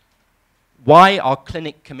governance. Why are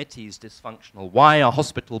clinic committees dysfunctional? Why are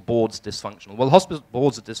hospital boards dysfunctional? Well, hospital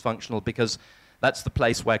boards are dysfunctional because that's the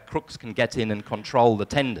place where crooks can get in and control the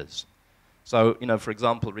tenders. So, you know, for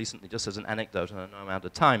example, recently, just as an anecdote, and I know I'm out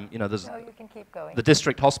of time, you know, there's No, you can keep going. the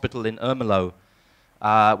district hospital in Ermelo,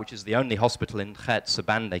 which is the only hospital in Gert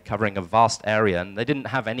Sabande covering a vast area, and they didn't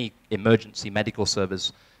have any emergency medical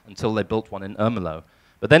service until they built one in Ermelo.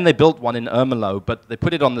 But then they built one in Ermelo, but they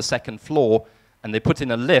put it on the second floor, and they put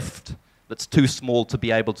in a lift that's too small to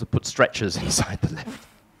be able to put stretchers inside the lift.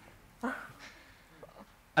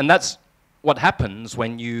 And that's what happens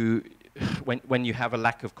when you have a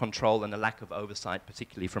lack of control and a lack of oversight,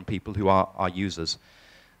 particularly from people who are users.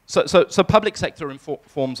 So public sector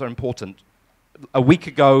reforms are important. A week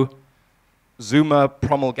ago, Zuma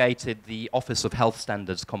promulgated the Office of Health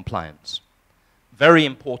Standards Compliance. Very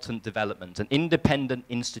important development, an independent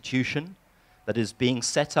institution that is being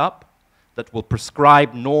set up that will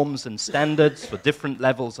prescribe norms and standards for different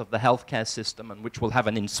levels of the healthcare system, and which will have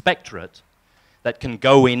an inspectorate that can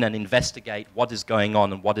go in and investigate what is going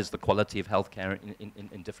on and what is the quality of healthcare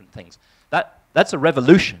in different things. That's a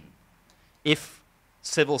revolution if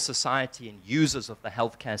civil society and users of the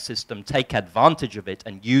healthcare system take advantage of it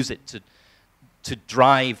and use it to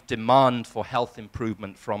drive demand for health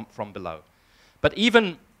improvement from below. But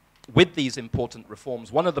even with these important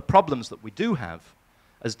reforms, one of the problems that we do have,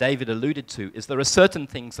 as David alluded to, is there are certain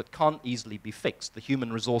things that can't easily be fixed. The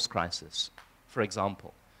human resource crisis, for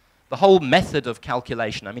example. The whole method of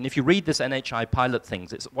calculation, I mean, if you read this NHI pilot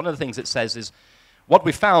things, one of the things it says is, what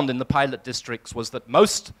we found in the pilot districts was that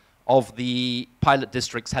most of the pilot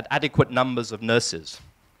districts had adequate numbers of nurses.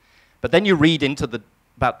 But then you read into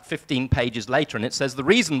about 15 pages later, and it says the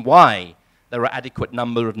reason why there were adequate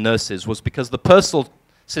number of nurses was because the PERSAL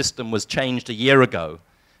system was changed a year ago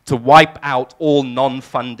to wipe out all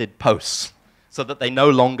non-funded posts so that they no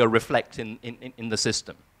longer reflect in the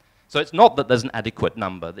system. So it's not that there's an adequate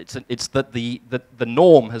number, it's that the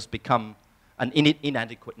norm has become an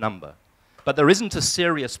inadequate number. But there isn't a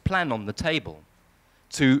serious plan on the table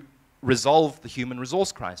to resolve the human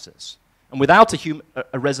resource crisis. And without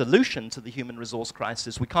a resolution to the human resource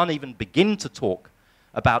crisis, we can't even begin to talk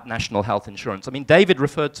about national health insurance. I mean, David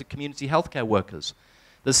referred to community healthcare workers.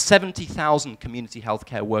 There's 70,000 community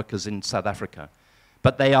healthcare workers in South Africa,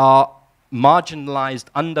 but they are marginalized,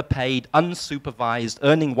 underpaid, unsupervised,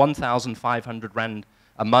 earning 1,500 Rand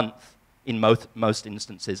a month in most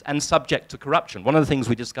instances, and subject to corruption. One of the things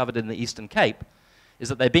we discovered in the Eastern Cape is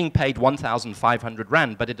that they're being paid 1,500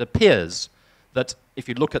 Rand, but it appears that if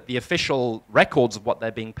you look at the official records of what they're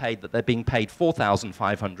being paid, that they're being paid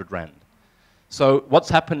 4,500 Rand. So what's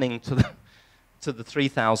happening to the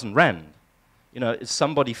 3,000 Rand? You know, is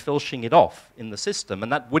somebody filching it off in the system,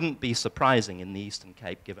 and that wouldn't be surprising in the Eastern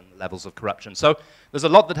Cape given the levels of corruption. So there's a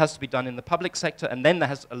lot that has to be done in the public sector, and then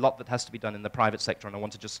there's a lot that has to be done in the private sector, and I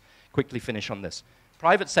want to just quickly finish on this.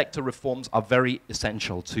 Private sector reforms are very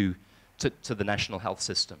essential to the national health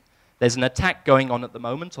system. There's an attack going on at the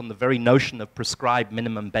moment on the very notion of prescribed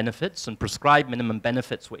minimum benefits, and prescribed minimum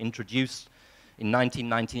benefits were introduced in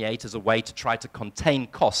 1998 as a way to try to contain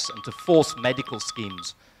costs and to force medical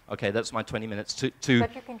schemes. Okay, that's my 20 minutes to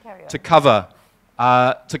cover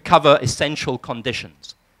essential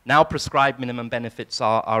conditions. Now prescribed minimum benefits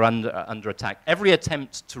are under attack. Every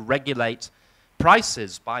attempt to regulate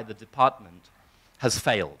prices by the department has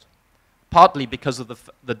failed, partly because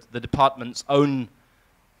of the department's own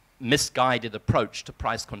misguided approach to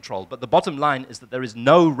price control. But the bottom line is that there is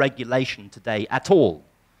no regulation today at all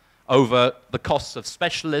over the costs of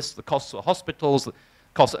specialists, the costs of hospitals,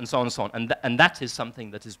 costs, and so on and so on. And that is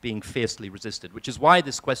something that is being fiercely resisted, which is why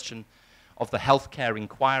this question of the healthcare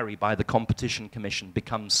inquiry by the Competition Commission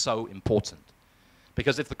becomes so important.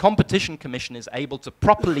 Because if the Competition Commission is able to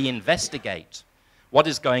properly investigate what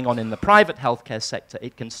is going on in the private healthcare sector,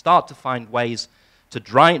 it can start to find ways to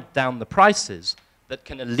drive down the prices that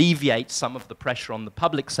can alleviate some of the pressure on the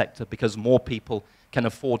public sector, because more people can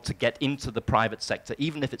afford to get into the private sector,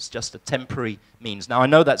 even if it's just a temporary means. Now, I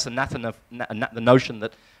know that's the notion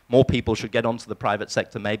that more people should get onto the private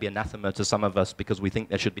sector may be anathema to some of us because we think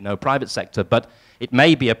there should be no private sector, but it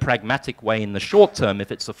may be a pragmatic way in the short term,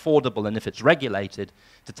 if it's affordable and if it's regulated,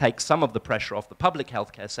 to take some of the pressure off the public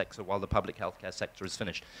healthcare sector while the public healthcare sector is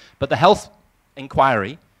finished. But the health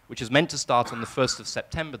inquiry, which is meant to start on the 1st of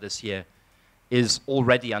September this year, is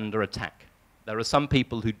already under attack. There are some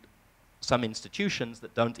people some institutions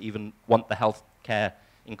that don't even want the healthcare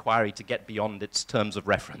inquiry to get beyond its terms of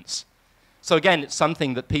reference. So again, it's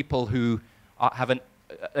something that people who have an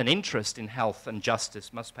interest in health and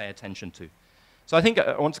justice must pay attention to. So I think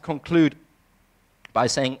I want to conclude by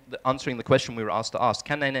saying, answering the question we were asked to ask,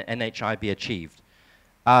 can NHI be achieved?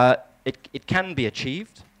 It can be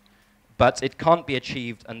achieved, but it can't be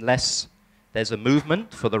achieved unless there's a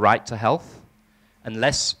movement for the right to health,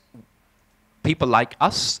 unless people like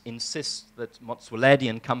us insist that Motsoaledi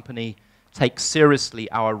and company take seriously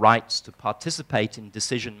our rights to participate in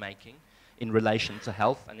decision-making in relation to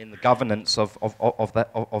health and in the governance of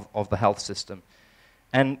the health system.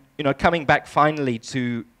 And coming back finally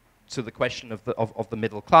to the question of the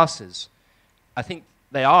middle classes, I think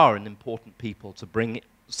they are an important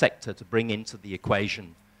sector to bring into the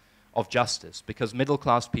equation of justice, because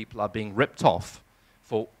middle-class people are being ripped off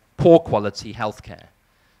for poor quality healthcare.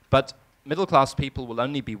 But middle-class people will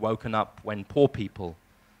only be woken up when poor people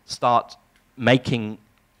start making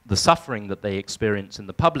the suffering that they experience in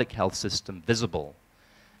the public health system visible.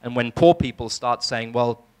 And when poor people start saying,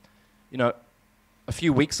 well, a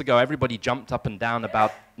few weeks ago everybody jumped up and down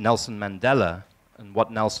about Nelson Mandela and what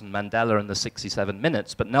Nelson Mandela and the 67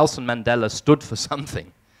 minutes, but Nelson Mandela stood for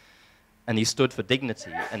something. And he stood for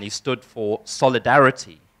dignity, and he stood for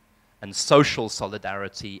solidarity, and social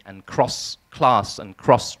solidarity, and cross-class and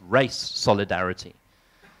cross-race solidarity.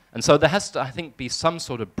 And so there has to, I think, be some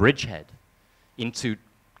sort of bridgehead into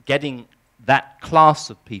getting that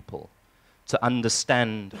class of people to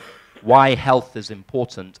understand why health is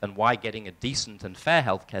important and why getting a decent and fair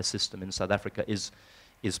healthcare system in South Africa is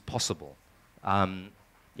possible.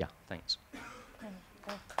 Yeah, thanks.